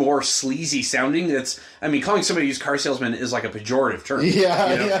nothing more sleazy sounding. Calling somebody a used car salesman is like a pejorative term.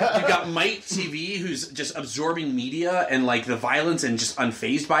 Yeah, you know? Yeah. You've got Mike TV, who's just absorbing media and like the violence and just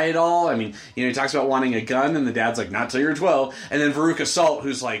unfazed by it all. I mean, he talks about wanting a gun, and the dad's like, not till you're 12. And then Veruca Salt,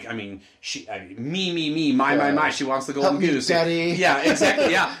 who's like, me, my, she wants the golden goose. Daddy. Yeah,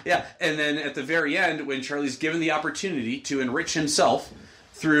 exactly. Yeah. And then at the very end, when Charlie's given the opportunity to enrich himself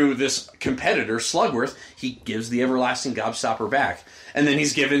through this competitor, Slugworth, he gives the everlasting gobstopper back. And then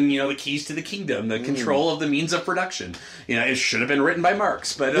he's given, the keys to the kingdom, the control of the means of production. It should have been written by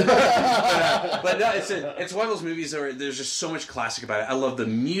Marx, but no, it's one of those movies where there's just so much classic about it. I love the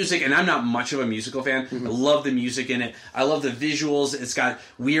music, and I'm not much of a musical fan. I love the music in it. I love the visuals. It's got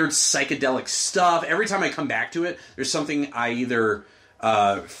weird psychedelic stuff. Every time I come back to it, there's something I either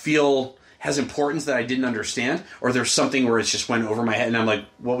feel has importance that I didn't understand, or there's something where it's just went over my head, and I'm like,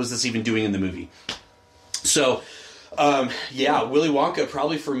 what was this even doing in the movie? So... Willy Wonka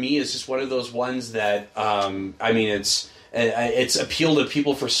probably for me is just one of those ones that, it's appealed to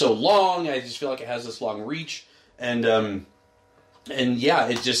people for so long. I just feel like it has this long reach, and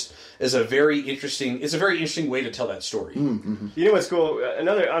it just is a very interesting way to tell that story. Mm-hmm. You know what's cool?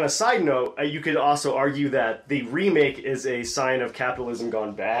 On a side note, you could also argue that the remake is a sign of capitalism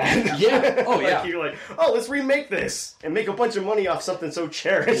gone bad. Yeah. Oh, yeah. You're like, let's remake this and make a bunch of money off something so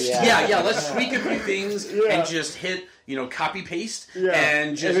cherished. Yeah. Let's tweak a few things and just hit, copy paste. Yeah.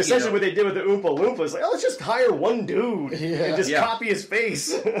 And just, and essentially what they did with the Oompa Loompa is like, let's just hire one dude and just copy his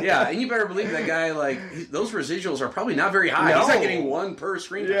face. Yeah, and you better believe that guy, those residuals are probably not very high. No. He's not getting one per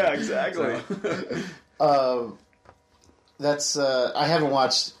screen time. Yeah, exactly. So. I haven't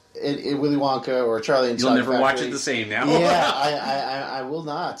watched Willy Wonka or Charlie and You'll never watch it the same now. Yeah, I will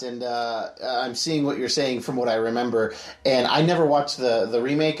not. And I'm seeing what you're saying from what I remember. And I never watched the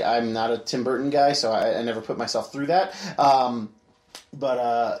remake. I'm not a Tim Burton guy, so I never put myself through that.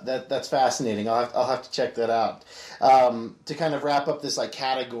 But that's fascinating. I'll have to check that out. To kind of wrap up this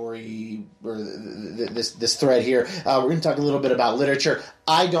category or this thread here, we're going to talk a little bit about literature.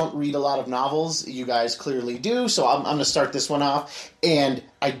 I don't read a lot of novels. You guys clearly do, so I'm going to start this one off. And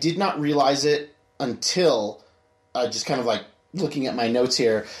I did not realize it until just kind of looking at my notes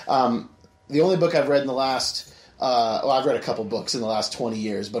here. The only book I've read in the last I've read a couple books in the last 20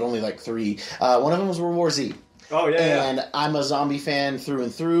 years, but only 3. One of them was World War Z. Oh, yeah. And I'm a zombie fan through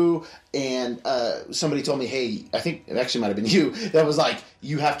and through. And somebody told me, hey, I think it actually might have been you, that was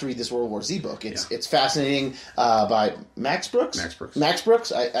you have to read this World War Z book. It's fascinating, by Max Brooks. Max Brooks.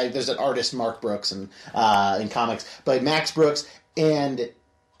 There's an artist, Mark Brooks, in comics, by Max Brooks. And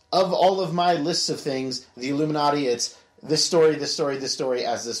of all of my lists of things, the Illuminati, it's this story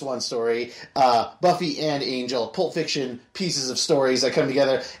as this one story, Buffy and Angel, Pulp Fiction, pieces of stories that come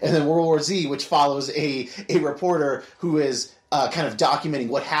together, and then World War Z, which follows a reporter who is kind of documenting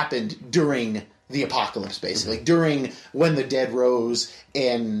what happened during the apocalypse, basically, during when the dead rose,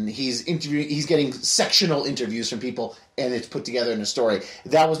 and he's getting sectional interviews from people, and it's put together in a story.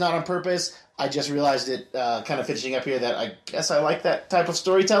 That was not on purpose. I just realized it, kind of finishing up here, that I guess I like that type of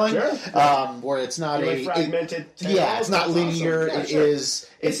storytelling, where it's not fragmented. It's not linear. Awesome.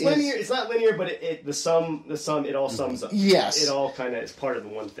 It's linear. It's not linear, but the sum, it all sums up. Yes, it all kind of is part of the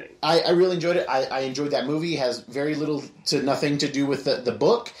one thing. I really enjoyed it. I enjoyed that movie. It has very little to nothing to do with the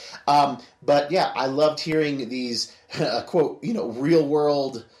book, but yeah, I loved hearing these quote real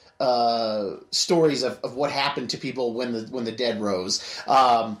world stories of what happened to people when the dead rose.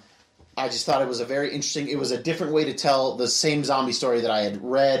 I just thought it was it was a different way to tell the same zombie story that I had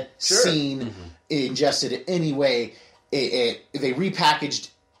read, seen, ingested it anyway. They repackaged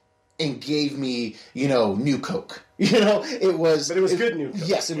and gave me, new Coke. It was... But it was good new Coke.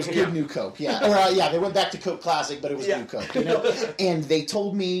 Yes, it was good new Coke, yeah. Or, they went back to Coke Classic, but it was new Coke, And they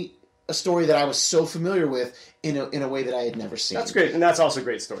told me a story that I was so familiar with in a way that I had never seen. That's great, and that's also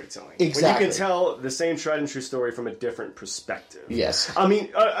great storytelling. Exactly. When you can tell the same tried and true story from a different perspective. Yes. I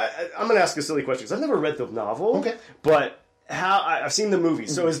mean, I'm going to ask a silly question, because I've never read the novel, okay, but I've seen the movie.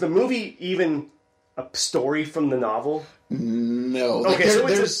 So is the movie even a story from the novel? No. Okay, so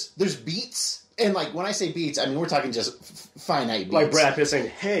there's beats, and when I say beats, I mean we're talking just finite beats. Like Brad Pitt saying,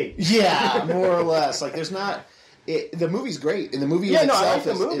 "Hey." Yeah, more or less. There's not. the movie's great, and the movie I itself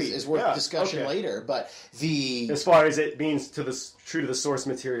like the movie. is worth discussion later. But as far as it being true to the source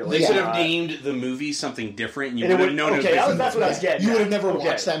material, they could have named the movie something different, and you would have known. Okay, that's what I was getting. You would have never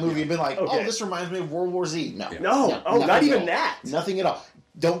watched that movie and been like, "Oh, this reminds me of World War Z." No, not even that. Nothing at all.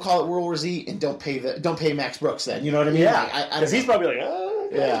 Don't call it World War Z, and don't pay Max Brooks. Then you know what I mean? Yeah, because he's probably like, oh,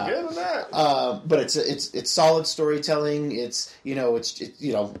 yeah, good than that. But it's solid storytelling. It's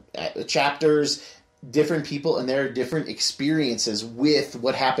chapters, different people, and their different experiences with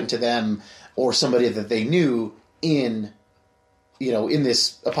what happened to them or somebody that they knew in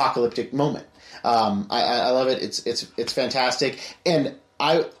this apocalyptic moment. I love it. It's fantastic, and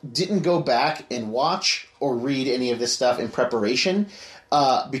I didn't go back and watch or read any of this stuff in preparation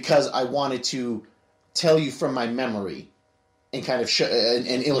because I wanted to tell you from my memory and kind of and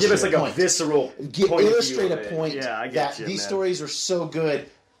illustrate. Give us like a visceral point illustrate a point I get that these stories are so good.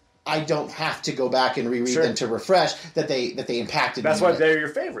 I don't have to go back and reread them to refresh that they impacted me. That's why they're your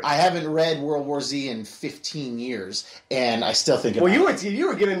favorite. I haven't read World War Z in 15 years, and I still think. Well, you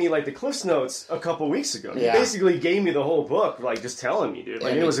were giving me like the Cliff's Notes a couple weeks ago. Yeah. You basically gave me the whole book, like just telling me, dude.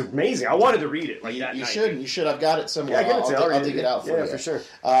 Like it was amazing. I wanted to read it. Like you should. You should. I've got it somewhere. Yeah, I'll dig it out for you. Yeah, for sure.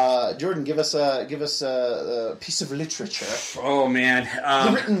 Jordan, give us a piece of literature. Oh man,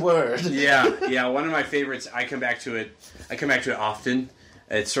 the written word. Yeah. One of my favorites. I come back to it often.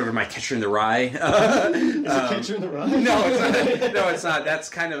 It's sort of my Catcher in the Rye. Is it Catcher in the Rye? No, it's not. That's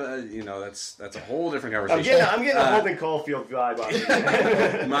kind of that's a whole different conversation. I'm getting a Holden Caulfield vibe on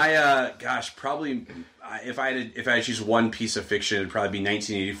it. My probably if I had to choose one piece of fiction, it'd probably be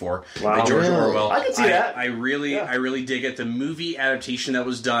 1984 by George Orwell. I can see that. I really dig it. The movie adaptation that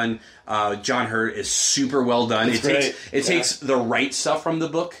was done, John Hurt, is super well done. It takes the right stuff from the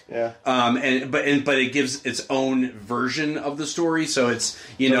book, but it gives its own version of the story. So it's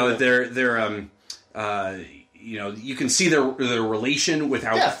you can see their relation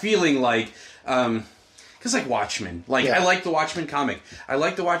without feeling like. Because like Watchmen. I like the Watchmen comic. I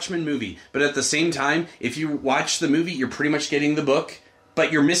like the Watchmen movie. But at the same time, if you watch the movie, you're pretty much getting the book,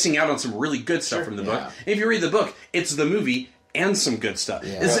 but you're missing out on some really good stuff from the book. If you read the book, it's the movie and some good stuff.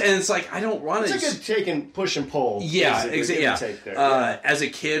 Yeah. And it's like, I don't want to... It's a good take and push and pull. Yeah, exactly. As a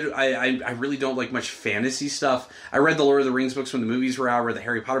kid, I really don't like much fantasy stuff. I read the Lord of the Rings books when the movies were out. I read the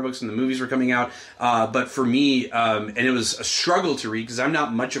Harry Potter books when the movies were coming out. But for me, and it was a struggle to read, because I'm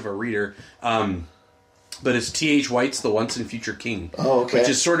not much of a reader... but it's T.H. White's The Once and Future King, which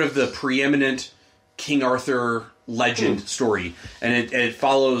is sort of the preeminent King Arthur legend story, and it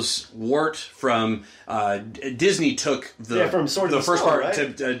follows Wart from Disney took the first part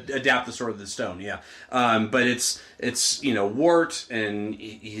to adapt the Sword of the Stone, but it's Wart, and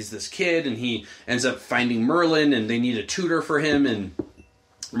he's this kid, and he ends up finding Merlin, and they need a tutor for him, and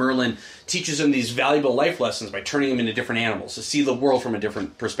Merlin teaches him these valuable life lessons by turning him into different animals to see the world from a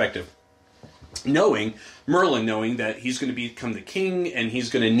different perspective. Merlin knowing that he's going to become the king and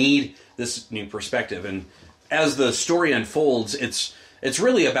he's going to need this new perspective. And as the story unfolds, it's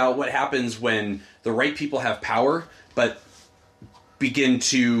really about what happens when the right people have power, but begin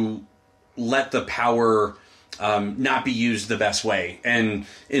to let the power not be used the best way. And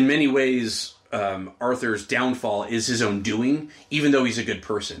in many ways, Arthur's downfall is his own doing, even though he's a good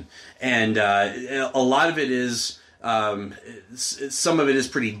person. And a lot of it is... some of it is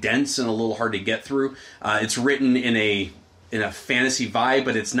pretty dense and a little hard to get through. It's written in a fantasy vibe,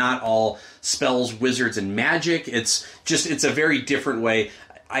 but it's not all spells, wizards, and magic. It's a very different way.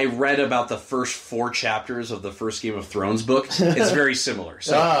 I read about the first 4 chapters of the first Game of Thrones book. It's very similar.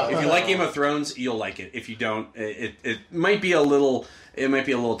 So if you like Game of Thrones, you'll like it. If you don't, it might be a little... It might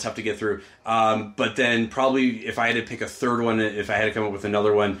be a little tough to get through. But then probably if I had to pick a third one, if I had to come up with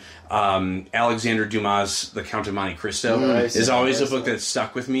another one, Alexander Dumas' The Count of Monte Cristo is always a book that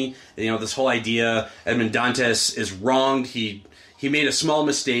stuck with me. This whole idea, Edmond Dantes is wronged. He made a small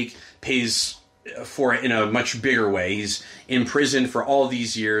mistake, pays for it in a much bigger way. He's in prison for all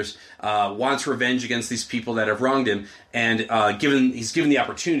these years, wants revenge against these people that have wronged him, and he's given the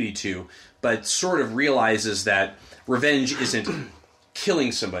opportunity to, but sort of realizes that revenge isn't...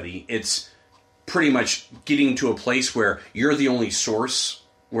 killing somebody, it's pretty much getting to a place where you're the only source,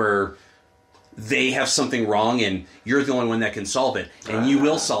 where they have something wrong and you're the only one that can solve it, and you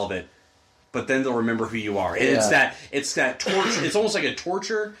will solve it, but then they'll remember who you are. And it's that torture. It's almost like a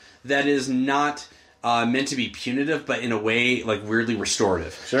torture that is not meant to be punitive, but in a way like weirdly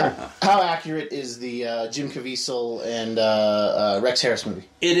restorative. Sure. How accurate is the Jim Caviezel and Rex Harris movie?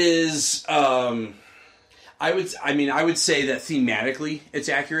 It is... I would say that thematically it's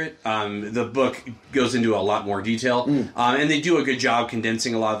accurate. The book goes into a lot more detail, and they do a good job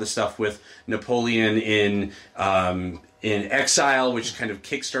condensing a lot of the stuff with Napoleon in exile, which kind of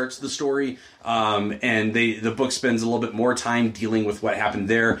kickstarts the story. And the book spends a little bit more time dealing with what happened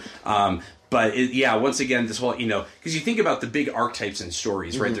there. But once again, this whole, because you think about the big archetypes in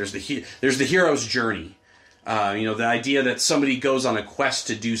stories, right? There's the hero's journey. The idea that somebody goes on a quest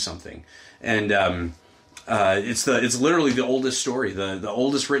to do something, and it's literally the oldest story. The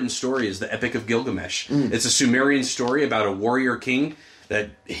oldest written story is the Epic of Gilgamesh. It's a Sumerian story about a warrior king that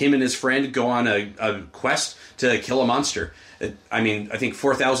him and his friend go on a quest to kill a monster. I think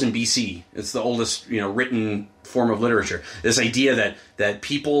 4000 BC. It's the oldest written form of literature. This idea that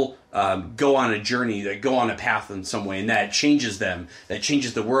people go on a journey, that go on a path in some way, and that changes them, that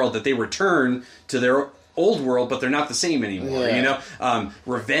changes the world, that they return to their old world, but they're not the same anymore.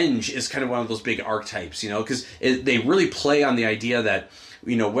 Revenge is kind of one of those big archetypes, because they really play on the idea that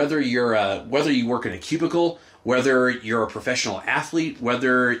whether you work in a cubicle, whether you're a professional athlete,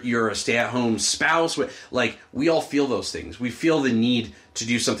 whether you're a stay-at-home spouse, we all feel those things. We feel the need to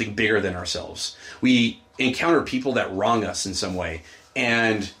do something bigger than ourselves. We encounter people that wrong us in some way,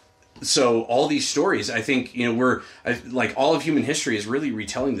 and so all these stories, I think, we're like all of human history is really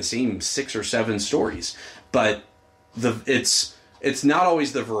retelling the same 6 or 7 stories, but it's not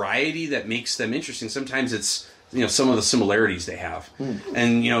always the variety that makes them interesting. Sometimes it's some of the similarities they have,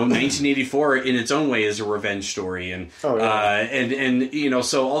 and 1984 in its own way is a revenge story, and so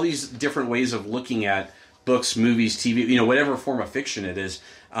all these different ways of looking at books, movies, TV, whatever form of fiction it is.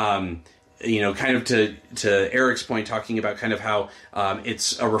 Kind of to Eric's point, talking about kind of how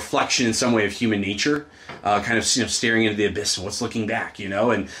it's a reflection in some way of human nature, kind of staring into the abyss and what's looking back,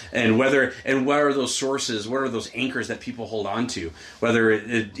 and what are those sources, what are those anchors that people hold on to? Whether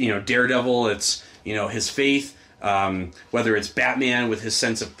Daredevil, it's his faith. Whether it's Batman with his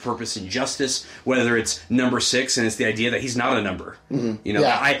sense of purpose and justice, whether it's number 6 and it's the idea that he's not a number.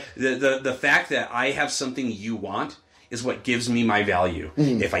 The fact that I have something you want is what gives me my value.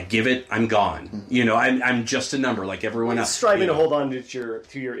 If I give it, I'm gone. I'm just a number like everyone else. Striving to hold on to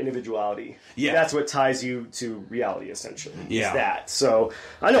your individuality. Yeah, that's what ties you to reality, essentially. Yeah, is that. So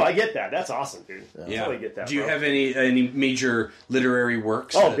I know I get that. That's awesome, dude. Yeah, I totally get that. Do you have any major literary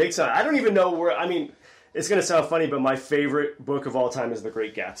works? Oh, big time. I don't even know where. I mean, it's going to sound funny, but my favorite book of all time is The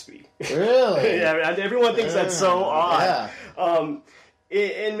Great Gatsby. Really? Yeah, everyone thinks that's so odd. Yeah.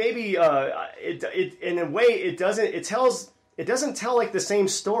 And maybe it in a way it doesn't tell like the same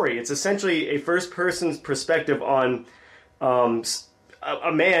story. It's essentially a first person's perspective on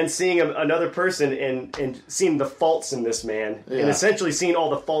a man seeing another person and seeing the faults in this man, and essentially seeing all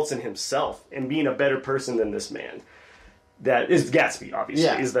the faults in himself and being a better person than this man. That is Gatsby,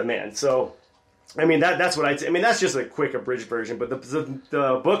 obviously, is the man. So I mean that's what I mean that's just a quick abridged version. But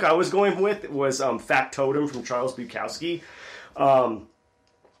the book I was going with was Factotum from Charles Bukowski.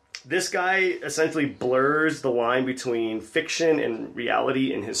 This guy essentially blurs the line between fiction and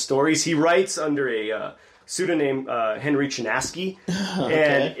reality in his stories. He writes under a pseudonym Henry Chinaski,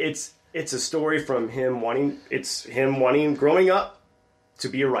 and it's a story from him wanting growing up to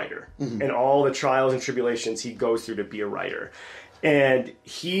be a writer, and all the trials and tribulations he goes through to be a writer. And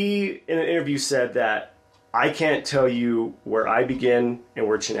he, in an interview, said that I can't tell you where I begin and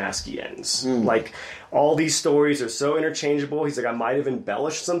where Chinaski ends. Like, all these stories are so interchangeable. He's like, I might have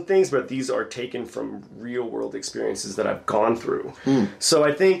embellished some things, but these are taken from real-world experiences that I've gone through. So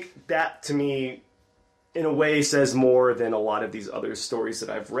I think that, to me, in a way, says more than a lot of these other stories that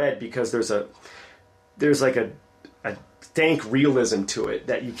I've read, because there's like a dank realism to it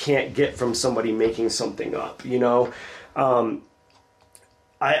that you can't get from somebody making something up,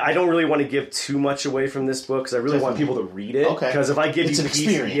 I don't really want to give too much away from this book because I really want people to read it. Because if I give it's you an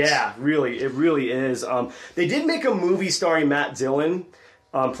experience. Yeah, really, it really is. They did make a movie starring Matt Dillon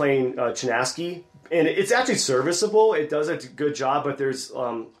playing Chinaski, and it's actually serviceable. It does a good job, but there's,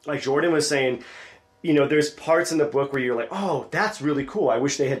 like Jordan was saying, there's parts in the book where you're like, oh, that's really cool. I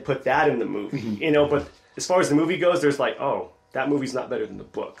wish they had put that in the movie, But as far as the movie goes, there's like, oh, that movie's not better than the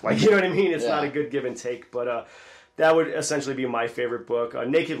book. Like, you know what I mean? It's not a good give and take, but that would essentially be my favorite book.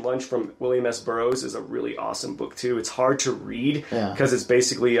 Naked Lunch from William S. Burroughs is a really awesome book, too. It's hard to read because it's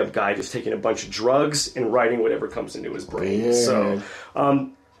basically a guy just taking a bunch of drugs and writing whatever comes into his brain. Weird. So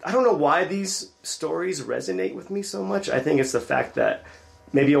I don't know why these stories resonate with me so much. I think it's the fact that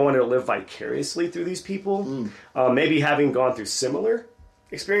maybe I wanted to live vicariously through these people. Maybe having gone through similar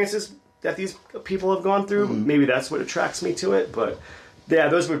experiences that these people have gone through, maybe that's what attracts me to it. But yeah,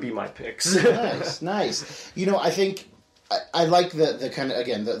 those would be my picks. Nice. I think I like the kind of,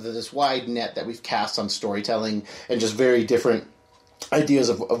 again, this wide net that we've cast on storytelling and just very different ideas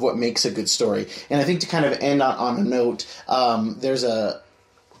of what makes a good story. And I think to kind of end on a note, there's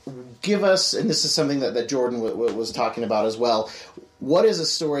give us, and this is something that Jordan was talking about as well, what is a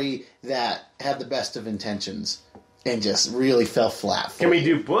story that had the best of intentions and just really fell flat for Can we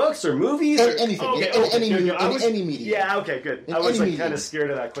you? do books or movies? Anything. Any medium. Yeah, okay, good. I was like kind of scared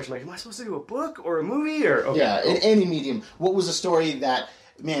of that question. Like, am I supposed to do a book or a movie? Or okay, Yeah, cool. in any medium. What was a story that,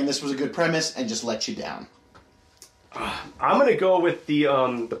 man, this was a good premise and just let you down? I'm going to go with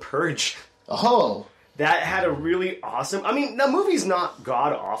the Purge. Oh. That had a really awesome... I mean, the movie's not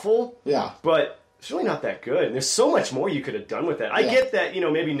god-awful. Yeah. But it's really not that good. And there's so much more you could have done with that. I get that,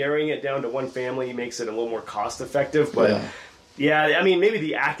 maybe narrowing it down to one family makes it a little more cost-effective. But, yeah, I mean, maybe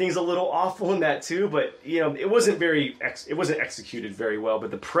the acting's a little awful in that, too. But, it wasn't executed very well.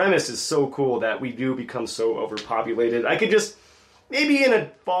 But the premise is so cool that we do become so overpopulated. I could just... Maybe in a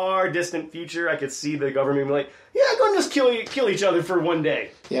far distant future, I could see the government be like, "Yeah, go and just kill each other for one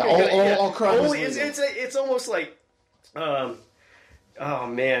day." Yeah, all crime is legal. It's almost like, oh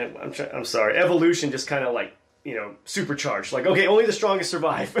man, I'm sorry. Evolution just kind of like supercharged. Like, okay, only the strongest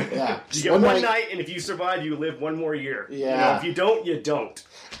survive. Yeah, you get one night, and if you survive, you live one more year. Yeah, if you don't, you don't.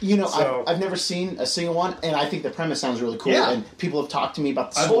 I've never seen a single one, and I think the premise sounds really cool. Yeah. And people have talked to me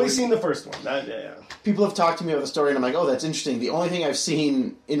about the story. I've only seen the first one. People have talked to me about the story, and I'm like, oh, that's interesting. The only thing I've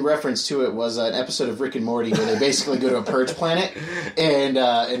seen in reference to it was an episode of Rick and Morty where they basically go to a purge planet,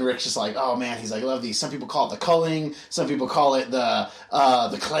 and Rick's just like, oh man, he's like, I love these. Some people call it the culling, some people call it the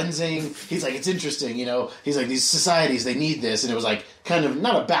cleansing. He's like, it's interesting, He's like, these societies, they need this, and it was like kind of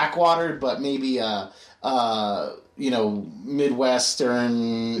not a backwater, but maybe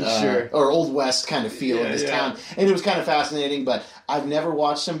Midwestern or Old West kind of feel in this town. And it was kind of fascinating, but I've never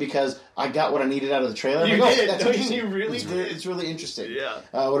watched them because I got what I needed out of the trailer. You like, did. That's interesting. You really did. It's really interesting. Yeah.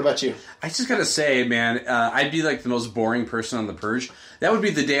 What about you? I just gotta say, man, I'd be like the most boring person on The Purge. That would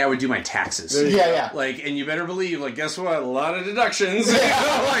be the day I would do my taxes. Yeah. Like, and you better believe, like, guess what? A lot of deductions.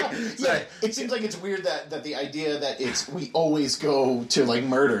 It seems like it's weird that the idea that we always go to like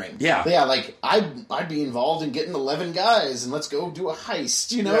murdering. Yeah. But yeah, like I'd be involved in getting 11 guys and let's go do a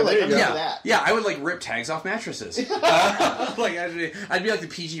heist. I'm into that. Yeah, I would like rip tags off mattresses. Like I'd be like the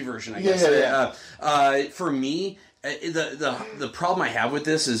PG version, I guess. For me, the problem I have with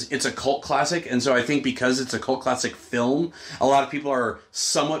this is it's a cult classic, and so I think because it's a cult classic film, a lot of people are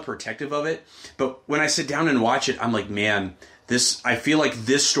somewhat protective of it. But when I sit down and watch it, I'm like, man, I feel like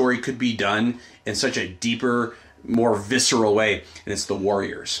this story could be done in such a deeper, more visceral way, and it's The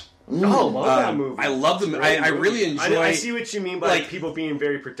Warriors. Oh, I love that movie. I love them. I really enjoy. I see what you mean by like, people being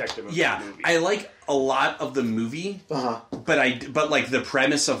very protective of the movie. I like a lot of the movie, but like the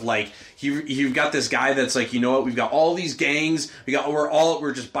premise of like you've got this guy that's like, you know what, we've got all these gangs,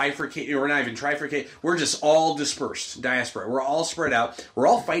 we're just bifurcated, we're not even trifurcated, we're just all dispersed, diaspora, we're all spread out, we're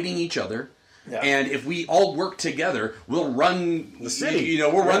all fighting each other. Yeah. And if we all work together, we'll run the city.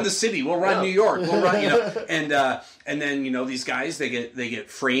 We'll run the city. We'll run New York. We'll run. And then these guys they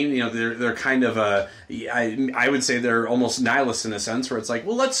get framed. They're kind of I would say they're almost nihilists in a sense where it's like,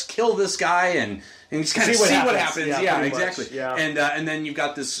 well, let's kill this guy and just kind of see what happens. Yeah, exactly. Yeah. And then you've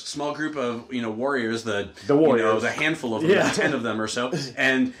got this small group of warriors. The warriors. The handful of them, 10 of them or so,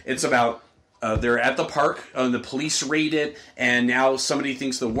 and it's about. They're at the park, the police raid it, and now somebody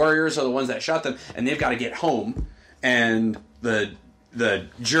thinks the warriors are the ones that shot them, and they've got to get home. And the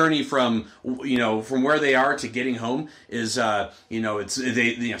journey from where they are to getting home is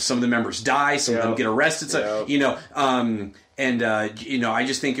it's some of the members die, some of them get arrested, I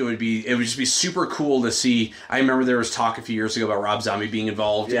just think it would just be super cool to see. I remember there was talk a few years ago about Rob Zombie being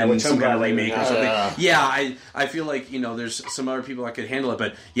involved in some kind of remake or something. I feel like there's some other people that could handle it,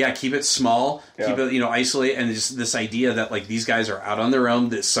 but keep it small, keep it isolate, and just this idea that like these guys are out on their own.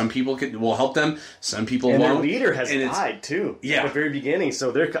 That some people will help them, some people won't. Their leader has died too. Yeah, at the very beginning,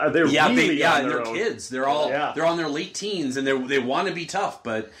 so they're really on their own. Kids. They're all they're on their late teens, and they want to be tough,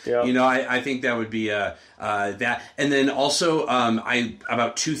 but I think that would be that, and then also. I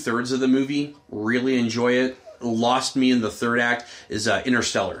about 2/3 of the movie really enjoy it. Lost me in the third act is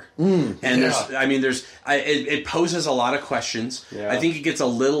Interstellar, and it poses a lot of questions. I think it gets a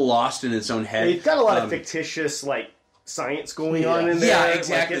little lost in its own head. It's got a lot of fictitious science going on in there. Yeah,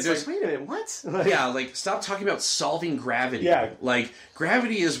 exactly. Wait a minute, what? Stop talking about solving gravity. Yeah. Like,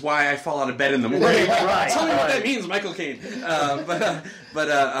 gravity is why I fall out of bed in the morning. Right. Tell me what that means, Michael Caine.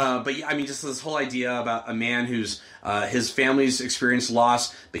 Just this whole idea about a man who's his family's experienced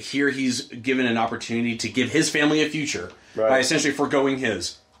loss, but here he's given an opportunity to give his family a future by essentially foregoing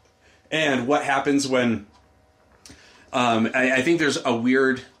his. And what happens when I think there's a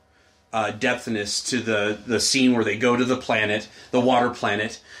weird depthness to the scene where they go to the planet, the water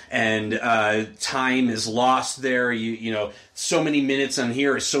planet, and time is lost there. You know, so many minutes on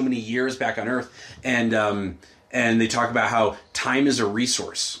here is so many years back on Earth, and they talk about how time is a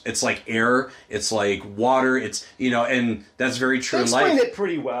resource. It's like air, it's like water, it's, you know, and that's very true in life. They explain it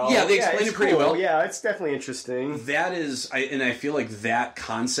pretty well. Yeah, they explain it pretty well. Yeah, it's definitely interesting. That is, and I feel like that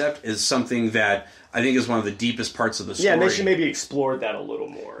concept is something that I think is one of the deepest parts of the story. Yeah, and they should maybe explore that a little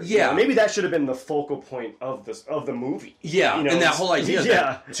more. Yeah. You know, maybe that should have been the focal point of the movie. Yeah, you know, and that whole idea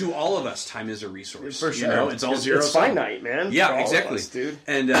that to all of us, time is a resource. For sure. You know, it's all zero. It's finite, man. Yeah, for all exactly, of us, dude.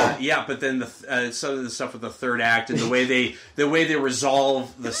 And but then some of the stuff with the third act and the way they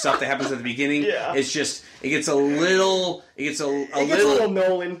resolve the stuff that happens at the beginning, it's just it gets a little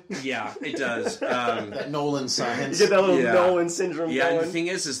Nolan. Yeah, it does. That Nolan science. You get that little Nolan syndrome. Yeah, going. and the thing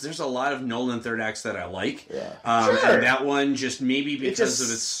is there's a lot of Nolan third acts that I like. Yeah. And that one just maybe because of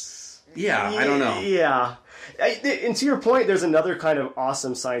its. Yeah, I don't know. Yeah. And to your point, there's another kind of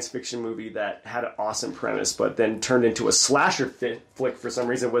awesome science fiction movie that had an awesome premise, but then turned into a slasher flick for some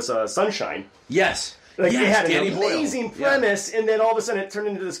reason. Was Sunshine. Yes. Like yes, it had Danny an amazing Boyle. premise, and then all of a sudden it turned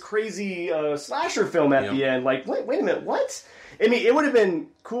into this crazy slasher film at the end. Like, wait a minute, what? I mean, it would have been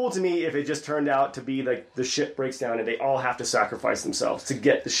cool to me if it just turned out to be like the ship breaks down and they all have to sacrifice themselves to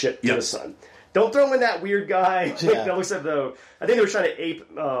get the ship to the sun. Don't throw in that weird guy that looks at I think they were trying to ape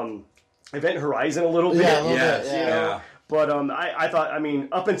Event Horizon a little bit. Yeah, a little bit. You know? But I thought, I mean,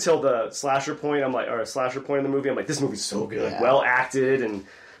 up until the slasher point, or slasher point in the movie, I'm like, this movie's so good, well acted,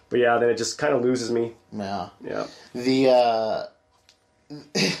 but yeah, then it just kind of loses me. Yeah. Yeah.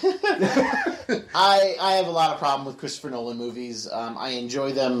 I have a lot of problem with Christopher Nolan movies. I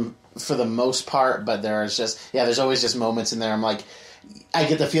enjoy them for the most part, but there's always just moments in there. I'm like, I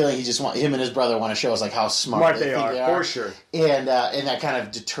get the feeling him and his brother want to show us like how smart they are, for sure, and that kind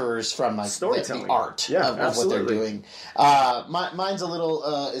of deters from like the art of what they're doing. Mine's a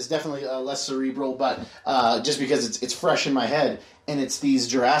little is definitely less cerebral, but just because it's fresh in my head, and it's these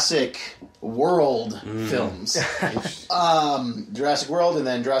Jurassic World films, Jurassic World, and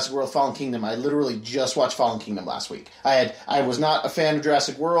then Jurassic World: Fallen Kingdom. I literally just watched Fallen Kingdom last week. I was not a fan of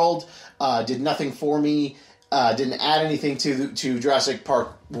Jurassic World. Did nothing for me. Didn't add anything to Jurassic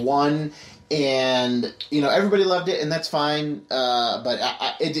Park 1, and everybody loved it, and that's fine. But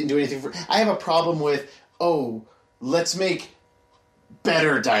it didn't do anything for. I have a problem with let's make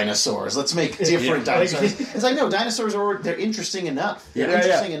better dinosaurs. Let's make different dinosaurs. It's like, no, dinosaurs they're interesting enough. They're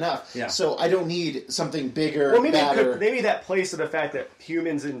interesting enough. Yeah. So I don't need something bigger. Well, maybe that plays to the fact that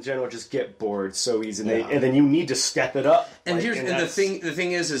humans in general just get bored so easily, and then you need to step it up. And the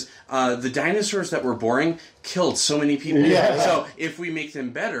thing is the dinosaurs that were boring killed so many people. Yeah. So if we make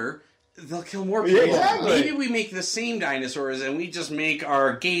them better, they'll kill more people. Exactly. Maybe we make the same dinosaurs and we just make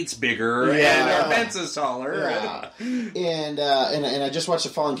our gates bigger and our fences taller. Yeah. And I just watched The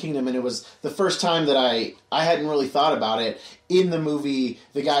Fallen Kingdom, and it was the first time that I hadn't really thought about it. In the movie,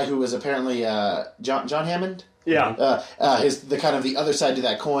 the guy who was apparently John Hammond? Yeah. The kind of the other side to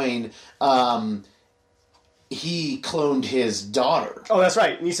that coin, he cloned his daughter. Oh, that's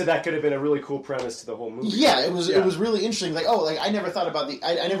right. And you said that could have been a really cool premise to the whole movie. Yeah, it was really interesting. Like, I never thought about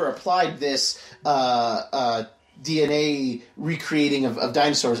I never applied this DNA recreating of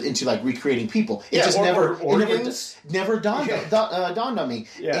dinosaurs into like recreating people. It just never dawned on me.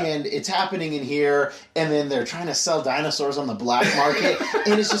 Yeah. And it's happening in here, and then they're trying to sell dinosaurs on the black market,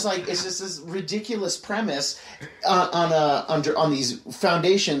 and it's just this ridiculous premise on these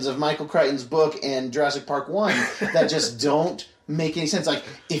foundations of Michael Crichton's book and Jurassic Park 1 that just don't make any sense. Like,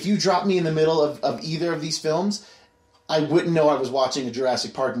 if you drop me in the middle of either of these films, I wouldn't know I was watching a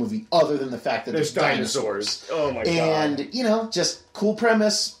Jurassic Park movie other than the fact that there's dinosaurs. Oh my god. And, just cool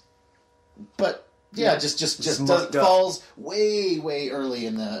premise, but falls way early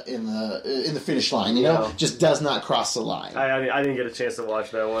in the finish line, just does not cross the line. I didn't get a chance to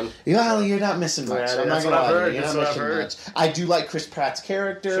watch that one. Well, you're not missing much. Yeah, I'm not going to lie to you. You're not missing much. I do like Chris Pratt's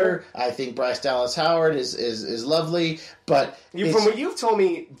character. Sure. I think Bryce Dallas Howard is lovely, but from what you've told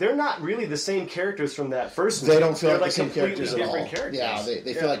me, they're not really the same characters from that first movie. They don't feel like the same characters at all. Characters. Yeah,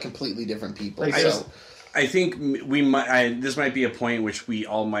 they feel like completely different people. I think we might. This might be a point which we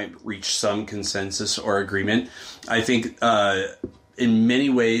all might reach some consensus or agreement. I think, in many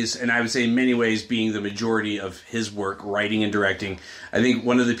ways, and I would say in many ways, being the majority of his work, writing and directing, I think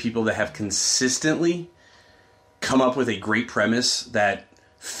one of the people that have consistently come up with a great premise that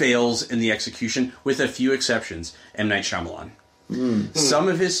fails in the execution, with a few exceptions, M. Night Shyamalan. Some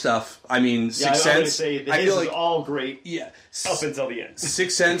of his stuff, I mean, Sixth Sense, I feel like is all great. Yeah, up until the end.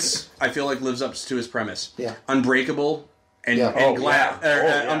 Sixth Sense, I feel like lives up to his premise. Yeah, Unbreakable. Unbreakable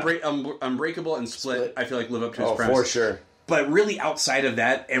and Split, I feel like live up to his premise. For sure. But really, outside of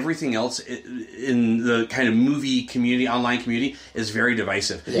that, everything else in the kind of movie community, online community, is very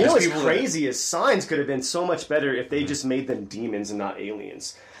divisive. You know what's crazy is Signs could have been so much better if they just made them demons and not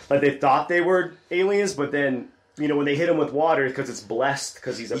aliens. Like, they thought they were aliens, but then, you know, when they hit him with water, because it's blessed,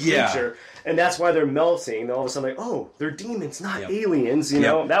 because he's a creature, and that's why they're melting, all of a sudden, like, oh, they're demons, not aliens, you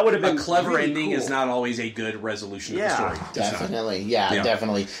know? That would have been a clever really ending cool. is not always a good resolution of the story. Definitely.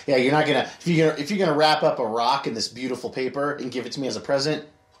 Definitely. Yeah, you're not gonna if you're gonna wrap up a rock in this beautiful paper and give it to me as a present,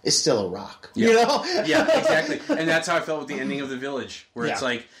 it's still a rock. Yeah. You know? Yeah, exactly. And that's how I felt with the ending of The Village, where it's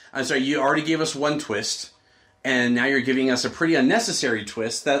like, I'm sorry, you already gave us one twist, and now you're giving us a pretty unnecessary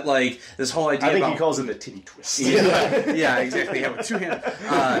twist that, like, this whole idea I think he calls it the titty twist. Yeah, exactly. Yeah, with two hands.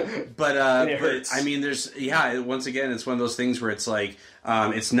 But I mean, once again, it's one of those things where it's like,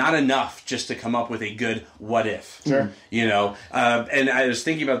 it's not enough just to come up with a good what if. Sure. You know? And I was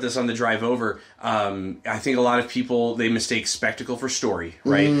thinking about this on the drive over. I think a lot of people, they mistake spectacle for story,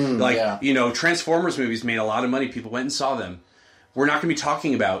 right? You know, Transformers movies made a lot of money. People went and saw them. We're not going to be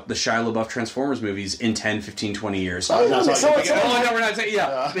talking about the Shia LaBeouf Transformers movies in 10, 15, 20 years. We're not saying.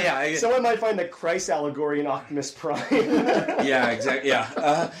 Someone might find the Christ allegory in Optimus Prime. Yeah, exactly.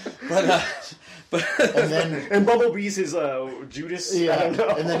 Yeah. And Bumblebee's his Judas. Yeah, I don't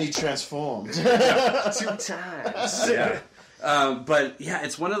know. and then he transformed 2 times. Yeah. But yeah,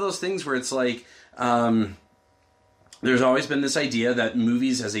 it's one of those things where it's like, there's always been this idea that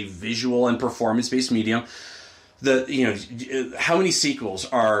movies as a visual and performance-based medium, how many sequels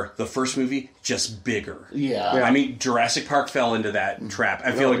are the first movie just bigger? Yeah. I mean, Jurassic Park fell into that trap.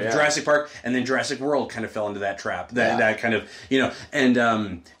 I feel like Jurassic Park and then Jurassic World kind of fell into that trap. That kind of,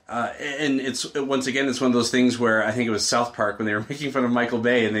 and it's once again, it's one of those things where I think it was South Park when they were making fun of Michael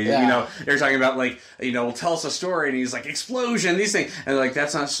Bay, and they were talking about, like, well, tell us a story, and he's like, explosion, these things, and like,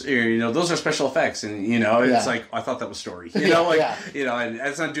 that's not, those are special effects, and and it's like, I thought that was story, and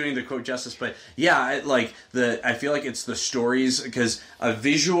that's not doing the quote justice, but I feel like it's the stories, because a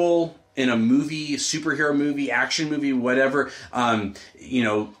visual in a movie, superhero movie, action movie, whatever,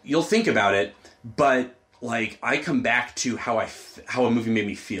 you'll think about it, but like, I come back to how a movie made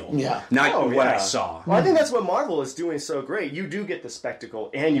me feel, not what I saw. Well, I think that's what Marvel is doing so great. You do get the spectacle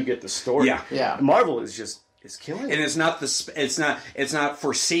and you get the story. Yeah. Marvel is killing it. And it's not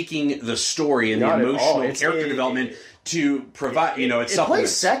forsaking the story and the emotional character development to provide, it supplements.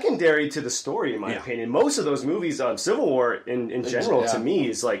 Plays secondary to the story, in my opinion. Most of those movies, Civil War in general, to me,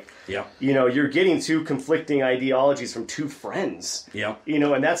 is like, you're getting two conflicting ideologies from two friends. Yeah.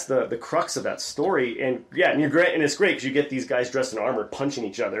 And that's the crux of that story. And you're great, and it's great because you get these guys dressed in armor punching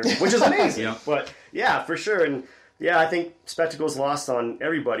each other, which is amazing. But for sure. And I think spectacle's lost on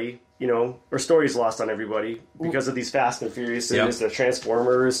everybody. Or stories lost on everybody because of these Fast and Furious and the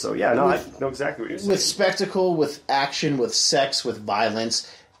Transformers. So, I know exactly what you're saying. With spectacle, with action, with sex, with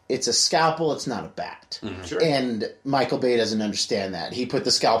violence, it's a scalpel, it's not a bat. Mm-hmm. Sure. And Michael Bay doesn't understand that. He put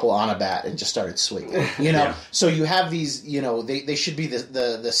the scalpel on a bat and just started swinging. So you have these, they should be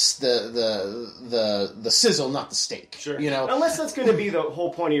the sizzle, not the steak. Sure. Unless that's going to be the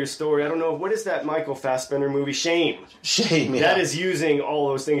whole point of your story. I don't know. What is that Michael Fassbender movie? Shame. That is using all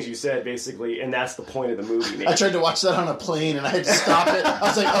those things you said, basically, and that's the point of the movie. Maybe. I tried to watch that on a plane, and I had to stop it. I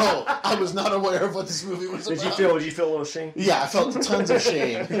was like, I was not aware of what this movie was about. Did you feel a little shame? Yeah, I felt tons of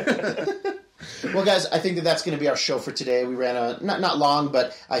shame. Well, guys, I think that's going to be our show for today. We ran not long,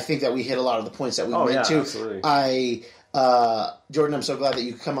 but I think that we hit a lot of the points that we went to. Absolutely. Jordan, I'm so glad that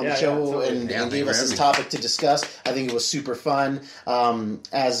you could come on the show and gave us this topic to discuss. I think it was super fun,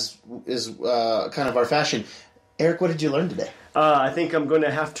 as is kind of our fashion. Eric, what did you learn today? I think I'm going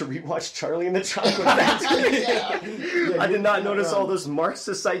to have to rewatch Charlie and the Chocolate Factory. I did not notice all those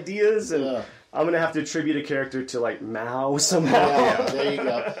Marxist ideas, and I'm going to have to attribute a character to, like, Mao somehow. Yeah,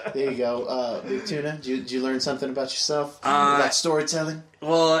 there you go. Big Tuna, did you learn something about yourself? About storytelling?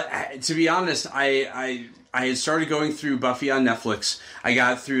 Well, to be honest, I had started going through Buffy on Netflix. I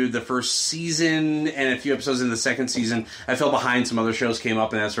got through the first season and a few episodes in the second season. I fell behind. Some other shows came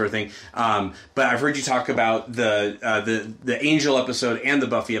up and that sort of thing. But I've heard you talk about the Angel episode and the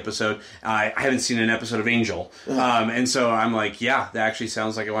Buffy episode. I haven't seen an episode of Angel. And so I'm like, that actually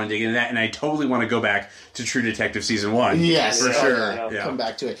sounds like I want to dig into that. And I totally want to go back to True Detective Season 1. Yes. For sure. Come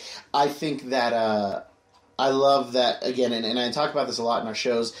back to it. I think that... I love that, again, and I talk about this a lot in our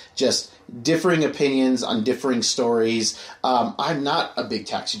shows, just differing opinions on differing stories. I'm not a big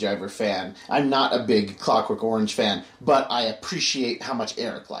Taxi Driver fan. I'm not a big Clockwork Orange fan, but I appreciate how much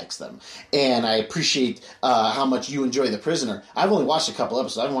Eric likes them. And I appreciate how much you enjoy The Prisoner. I've only watched a couple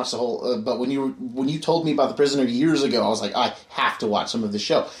episodes. I haven't watched the whole, but when you told me about The Prisoner years ago, I was like, I have to watch some of the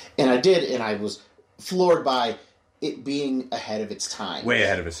show. And I did, and I was floored by it being ahead of its time. Way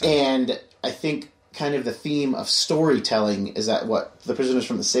ahead of its time. And I think kind of the theme of storytelling is that The Prisoner's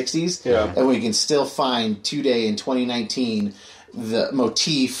from the 60s? Yeah. And we can still find today in 2019 the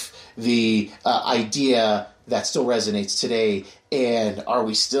motif, the idea that still resonates today. And are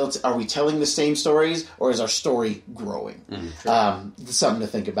we telling the same stories, or is our story growing? Something to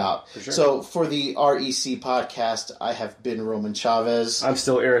think about. Sure. So for the REC podcast, I have been Roman Chavez. I'm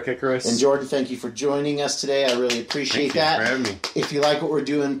still Eric Icarus. And Jordan, thank you for joining us today. I really appreciate that. Thank you for having me. If you like what we're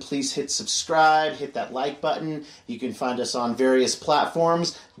doing, please hit subscribe, hit that like button. You can find us on various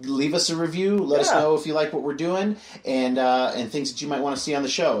platforms. Leave us a review. Let us know if you like what we're doing and things that you might want to see on the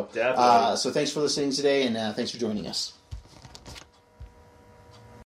show. Definitely. So thanks for listening today, and thanks for joining us.